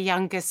with my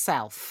younger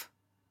self.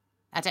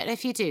 I don't know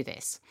if you do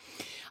this.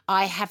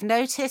 I have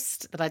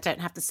noticed that I don't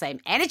have the same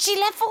energy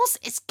levels.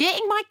 It's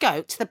getting my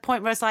goat to the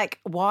point where it's like,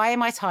 why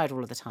am I tired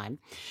all of the time?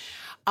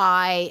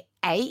 I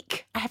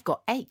ache. I have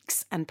got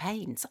aches and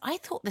pains. I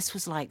thought this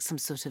was like some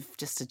sort of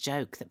just a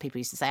joke that people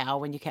used to say, oh,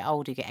 when you get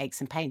older, you get aches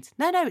and pains.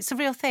 No, it's a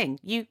real thing.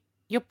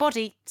 Your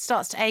body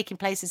starts to ache in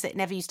places that it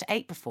never used to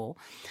ache before.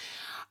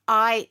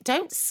 I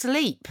don't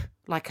sleep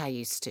like I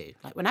used to.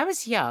 Like when I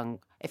was young,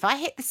 if I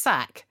hit the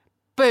sack,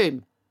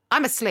 boom,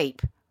 I'm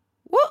asleep.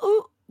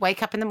 Woo-oo.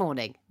 Wake up in the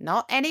morning.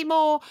 Not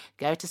anymore.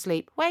 Go to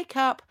sleep. Wake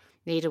up.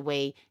 Need a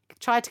wee.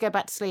 Try to go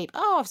back to sleep.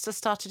 Oh, I've just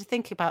started to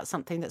think about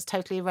something that's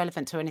totally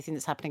irrelevant to anything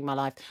that's happening in my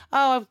life.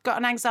 Oh, I've got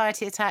an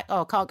anxiety attack.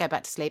 Oh, can't go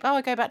back to sleep. Oh,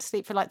 I go back to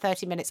sleep for like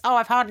 30 minutes. Oh,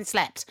 I've hardly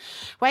slept.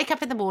 Wake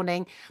up in the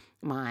morning.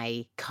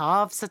 My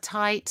calves are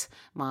tight.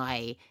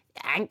 My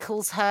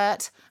ankles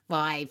hurt.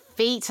 My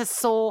feet are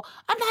sore.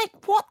 I'm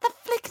like, what the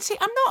flickety?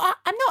 I'm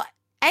not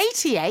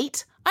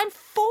 88. I'm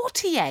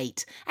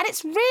 48. And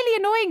it's really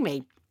annoying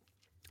me.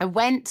 I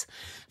went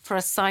for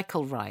a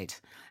cycle ride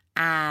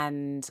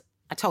and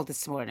I told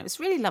this morning, it was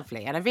really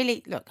lovely. And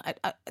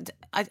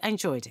I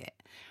enjoyed it.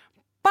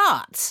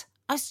 But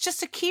I was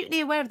just acutely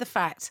aware of the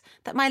fact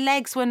that my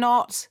legs were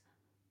not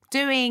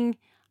doing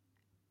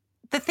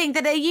the thing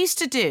that they used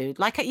to do.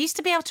 Like I used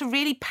to be able to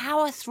really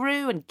power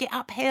through and get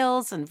up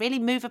hills and really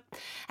move up.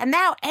 And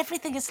now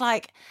everything is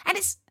like, and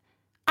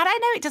I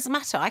know it doesn't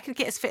matter. I could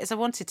get as fit as I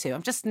wanted to.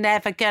 I'm just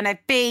never going to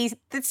be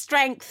the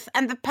strength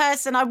and the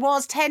person I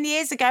was 10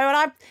 years ago.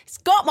 And it's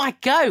got my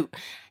goat.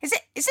 Is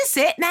this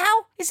it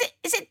now? Is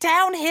it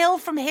downhill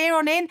from here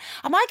on in?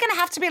 Am I going to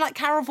have to be like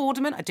Carol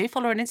Vorderman? I do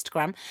follow her on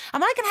Instagram.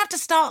 Am I going to have to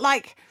start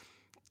like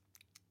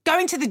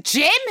going to the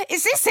gym?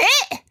 Is this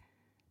it?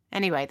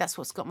 Anyway, that's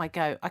what's got my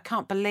goat. I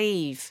can't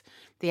believe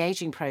the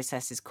aging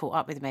process has caught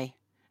up with me.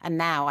 And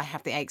now I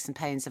have the aches and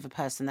pains of a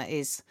person that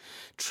is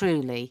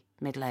truly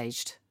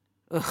middle-aged.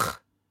 Ugh.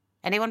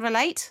 Anyone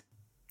relate?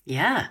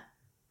 Yeah.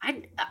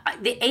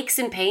 The aches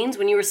and pains,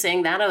 when you were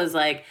saying that, I was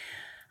like,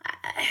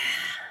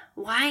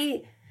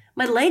 why?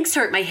 My legs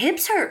hurt. My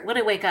hips hurt when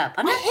I wake up.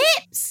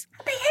 Hips?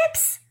 My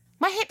hips.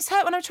 My hips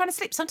hurt when I'm trying to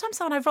sleep. Sometimes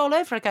when I roll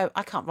over, I go,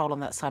 I can't roll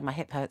on that side. My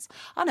hip hurts.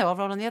 Oh, no, I'll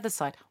roll on the other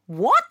side.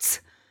 What?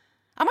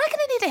 Am I going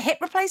to need a hip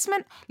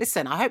replacement?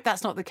 Listen, I hope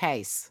that's not the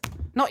case.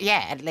 Not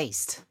yet, at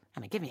least. I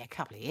mean, give me a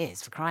couple of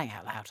years for crying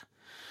out loud.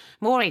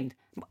 Maureen,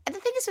 the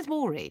thing is with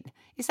Maureen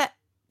is that,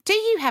 do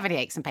you have any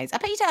aches and pains? I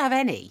bet you don't have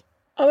any.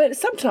 Oh,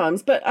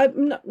 sometimes, but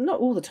not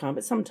all the time,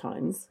 but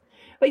sometimes.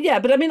 But yeah,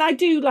 but I mean, I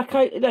do,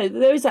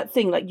 there is that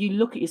thing, like you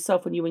look at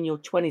yourself when you're in your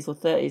 20s or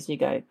 30s and you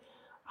go,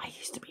 I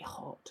used to be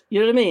hot. You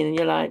know what I mean? And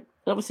you're like,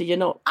 obviously you're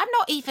not. I'm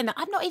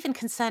not even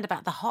concerned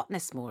about the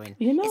hotness, Maureen.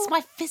 You're not? It's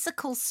my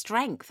physical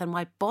strength and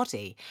my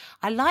body.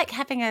 I like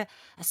having a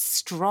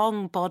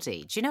strong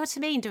body. Do you know what I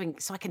mean?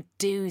 So I can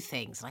do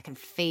things and I can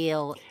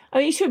feel. I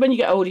mean, sure, when you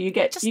get older, you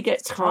get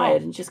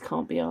tired and just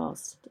can't be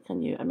asked,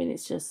 can you? I mean,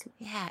 it's just.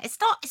 Yeah, it's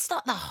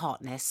not the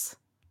hotness.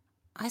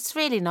 It's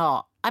really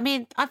not. I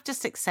mean, I've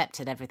just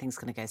accepted everything's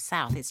going to go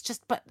south. It's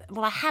just,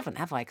 I haven't,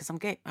 have I? Because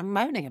I'm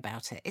moaning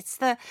about it. It's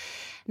the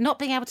not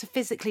being able to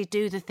physically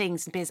do the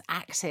things and be as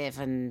active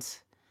and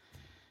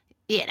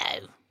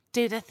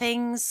do the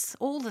things,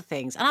 all the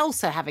things. And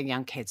also having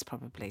young kids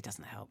probably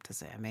doesn't help,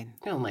 does it? I mean...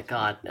 Oh, my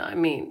God. I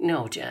mean,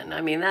 no, Jen.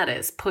 I mean, that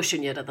is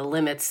pushing you to the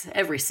limits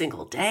every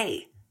single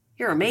day.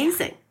 You're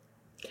amazing.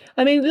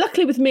 I mean,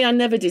 luckily with me, I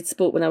never did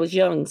sport when I was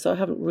young, so I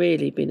haven't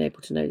really been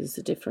able to notice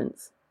the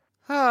difference.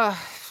 Oh,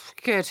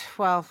 good.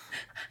 Well,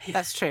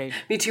 that's true.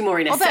 Me too,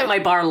 Maureen. I set my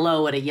bar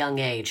low at a young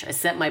age. I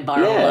set my bar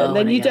low and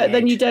then at a young age.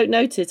 Then you don't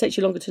notice. It takes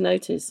you longer to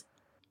notice.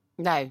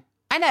 No.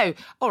 I know.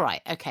 All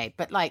right. Okay.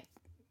 But, like,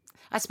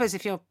 I suppose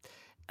if you're...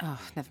 Oh,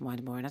 never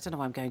mind, Maureen. I don't know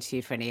why I'm going to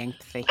you for any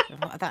empathy.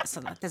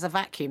 There's a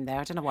vacuum there.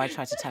 I don't know why I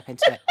tried to tap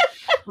into it.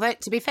 Although,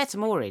 to be fair to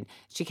Maureen,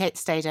 she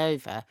stayed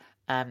over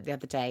the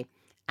other day,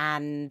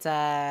 and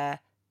I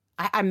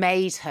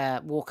made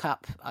her walk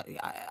up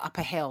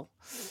a hill,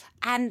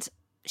 and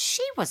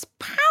she was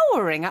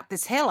powering up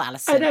this hill,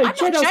 Alison. I know. I'm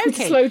Jen not asked me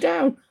joking. to slow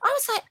down. I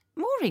was like,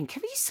 Maureen,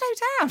 can you slow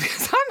down?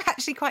 Because I'm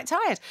actually quite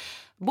tired.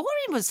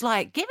 Maureen was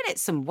like giving it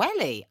some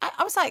welly.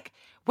 I was like,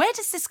 where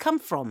does this come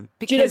from?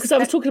 Do you know, because I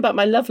was talking about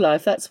my love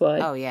life, that's why.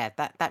 Oh, yeah,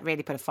 that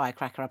really put a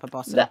firecracker up her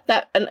bottom.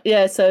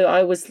 So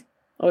I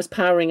was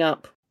powering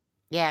up.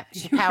 Yeah,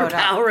 she powered up.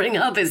 Powering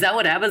up? Is that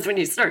what happens when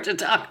you start to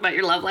talk about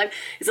your love life?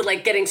 Is it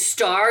like getting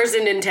stars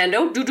in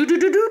Nintendo? Jen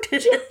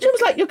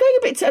was like, you're going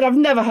a bit... And I've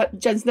never had...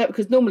 Jen's never...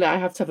 Because normally I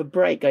have to have a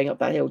break going up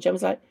that hill. Jen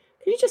was like,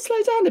 can you just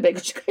slow down a bit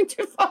because you're going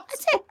too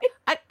fast?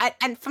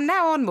 And from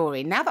now on,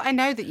 Maureen, now that I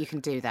know that you can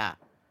do that,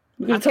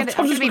 I'm going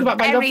to be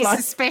very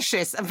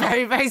suspicious. I'm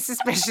very, very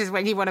suspicious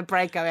when you want to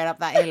break going up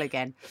that hill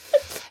again.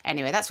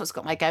 Anyway, that's what's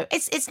got my go.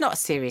 It's not a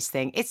serious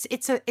thing.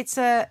 It's a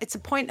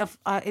point of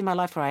in my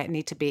life where I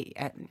need to be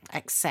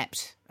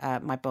accept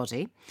my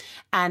body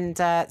and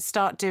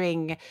start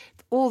doing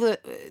all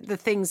the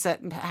things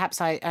that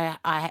perhaps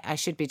I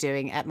should be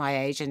doing at my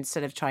age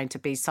instead of trying to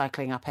be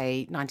cycling up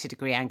a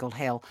 90-degree angle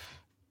hill.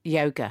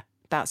 Yoga.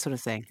 That sort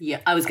of thing. Yeah,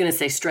 I was going to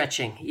say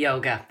stretching,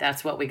 yoga.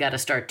 That's what we got to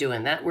start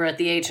doing. That we're at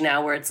the age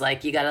now where it's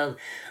like you got to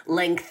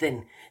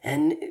lengthen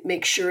and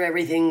make sure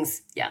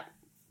everything's, yeah.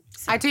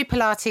 So. I do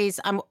Pilates.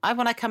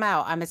 When I come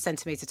out, I'm a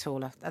centimetre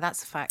taller.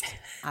 That's a fact.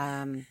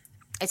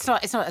 It's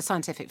not a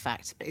scientific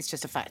fact, but it's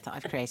just a fact that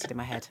I've created in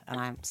my head and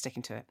I'm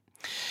sticking to it.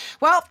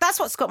 Well, that's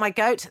what's got my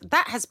goat.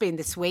 That has been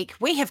this week.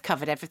 We have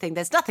covered everything.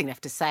 There's nothing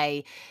left to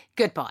say.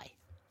 Goodbye.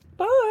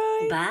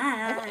 Bye.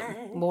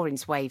 Bye.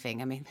 Maureen's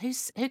waving. I mean,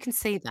 who can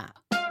see that?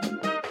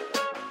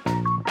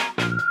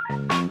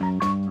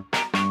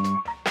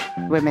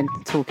 Women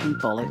talking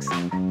bollocks.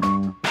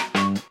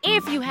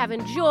 If you have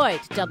enjoyed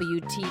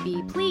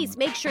WTB, please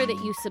make sure that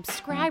you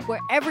subscribe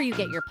wherever you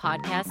get your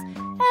podcasts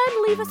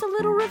and leave us a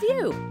little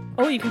review.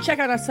 Or you can check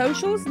out our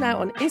socials now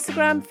on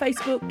Instagram,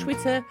 Facebook,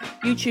 Twitter,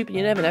 YouTube, and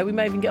you never know, we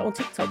may even get on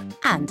TikTok.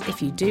 And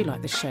if you do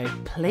like the show,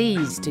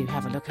 please do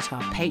have a look at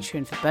our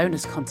Patreon for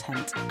bonus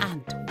content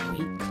and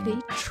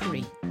weekly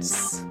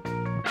treats.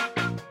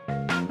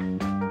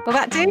 Will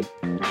that do?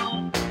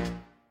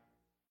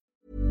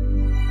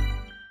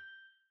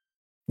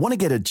 Want to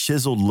get a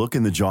chiseled look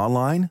in the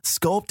jawline?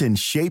 Sculpt and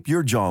shape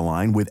your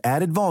jawline with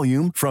added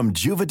volume from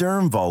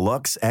Juvederm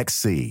Volux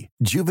XC.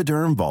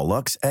 Juvederm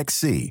Volux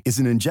XC is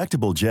an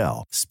injectable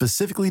gel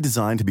specifically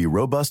designed to be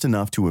robust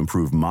enough to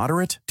improve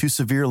moderate to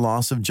severe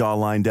loss of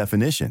jawline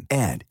definition.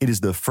 And it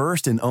is the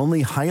first and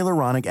only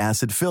hyaluronic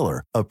acid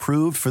filler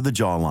approved for the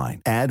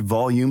jawline. Add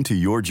volume to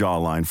your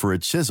jawline for a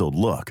chiseled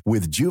look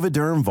with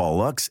Juvederm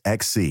Volux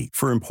XC.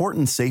 For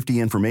important safety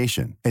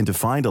information and to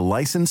find a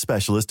licensed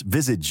specialist,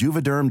 visit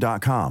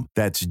Juvederm.com.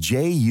 That's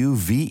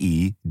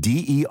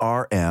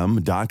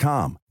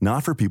Juvederm.com.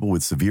 Not for people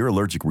with severe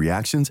allergic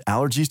reactions,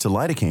 allergies to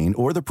lidocaine,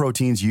 or the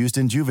proteins used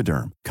in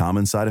Juvederm.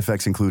 Common side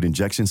effects include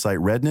injection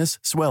site redness,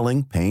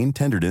 swelling, pain,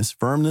 tenderness,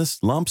 firmness,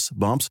 lumps,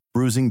 bumps,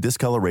 bruising,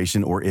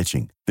 discoloration, or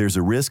itching. There's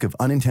a risk of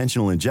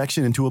unintentional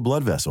injection into a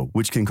blood vessel,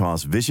 which can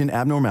cause vision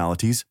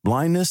abnormalities,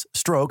 blindness,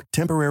 stroke,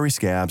 temporary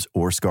scabs,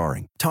 or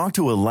scarring. Talk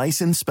to a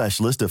licensed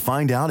specialist to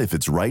find out if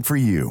it's right for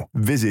you.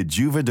 Visit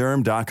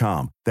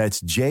Juvederm.com.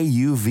 That's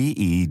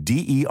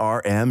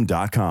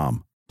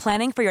Juvederm.com.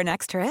 Planning for your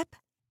next trip?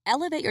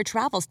 Elevate your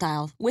travel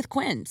style with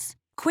Quince.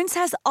 Quince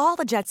has all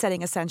the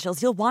jet-setting essentials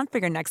you'll want for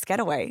your next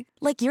getaway,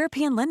 like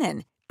European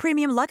linen,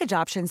 premium luggage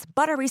options,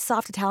 buttery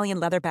soft Italian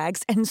leather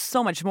bags, and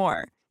so much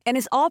more. And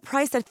is all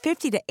priced at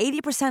 50 to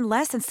 80%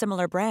 less than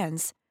similar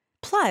brands.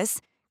 Plus,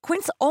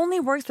 Quince only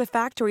works with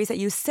factories that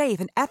use safe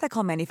and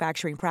ethical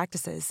manufacturing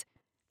practices.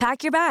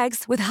 Pack your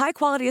bags with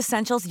high-quality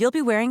essentials you'll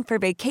be wearing for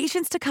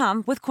vacations to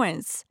come with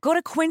Quince. Go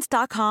to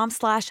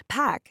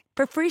quince.com/pack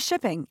for free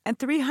shipping and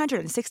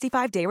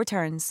 365-day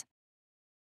returns.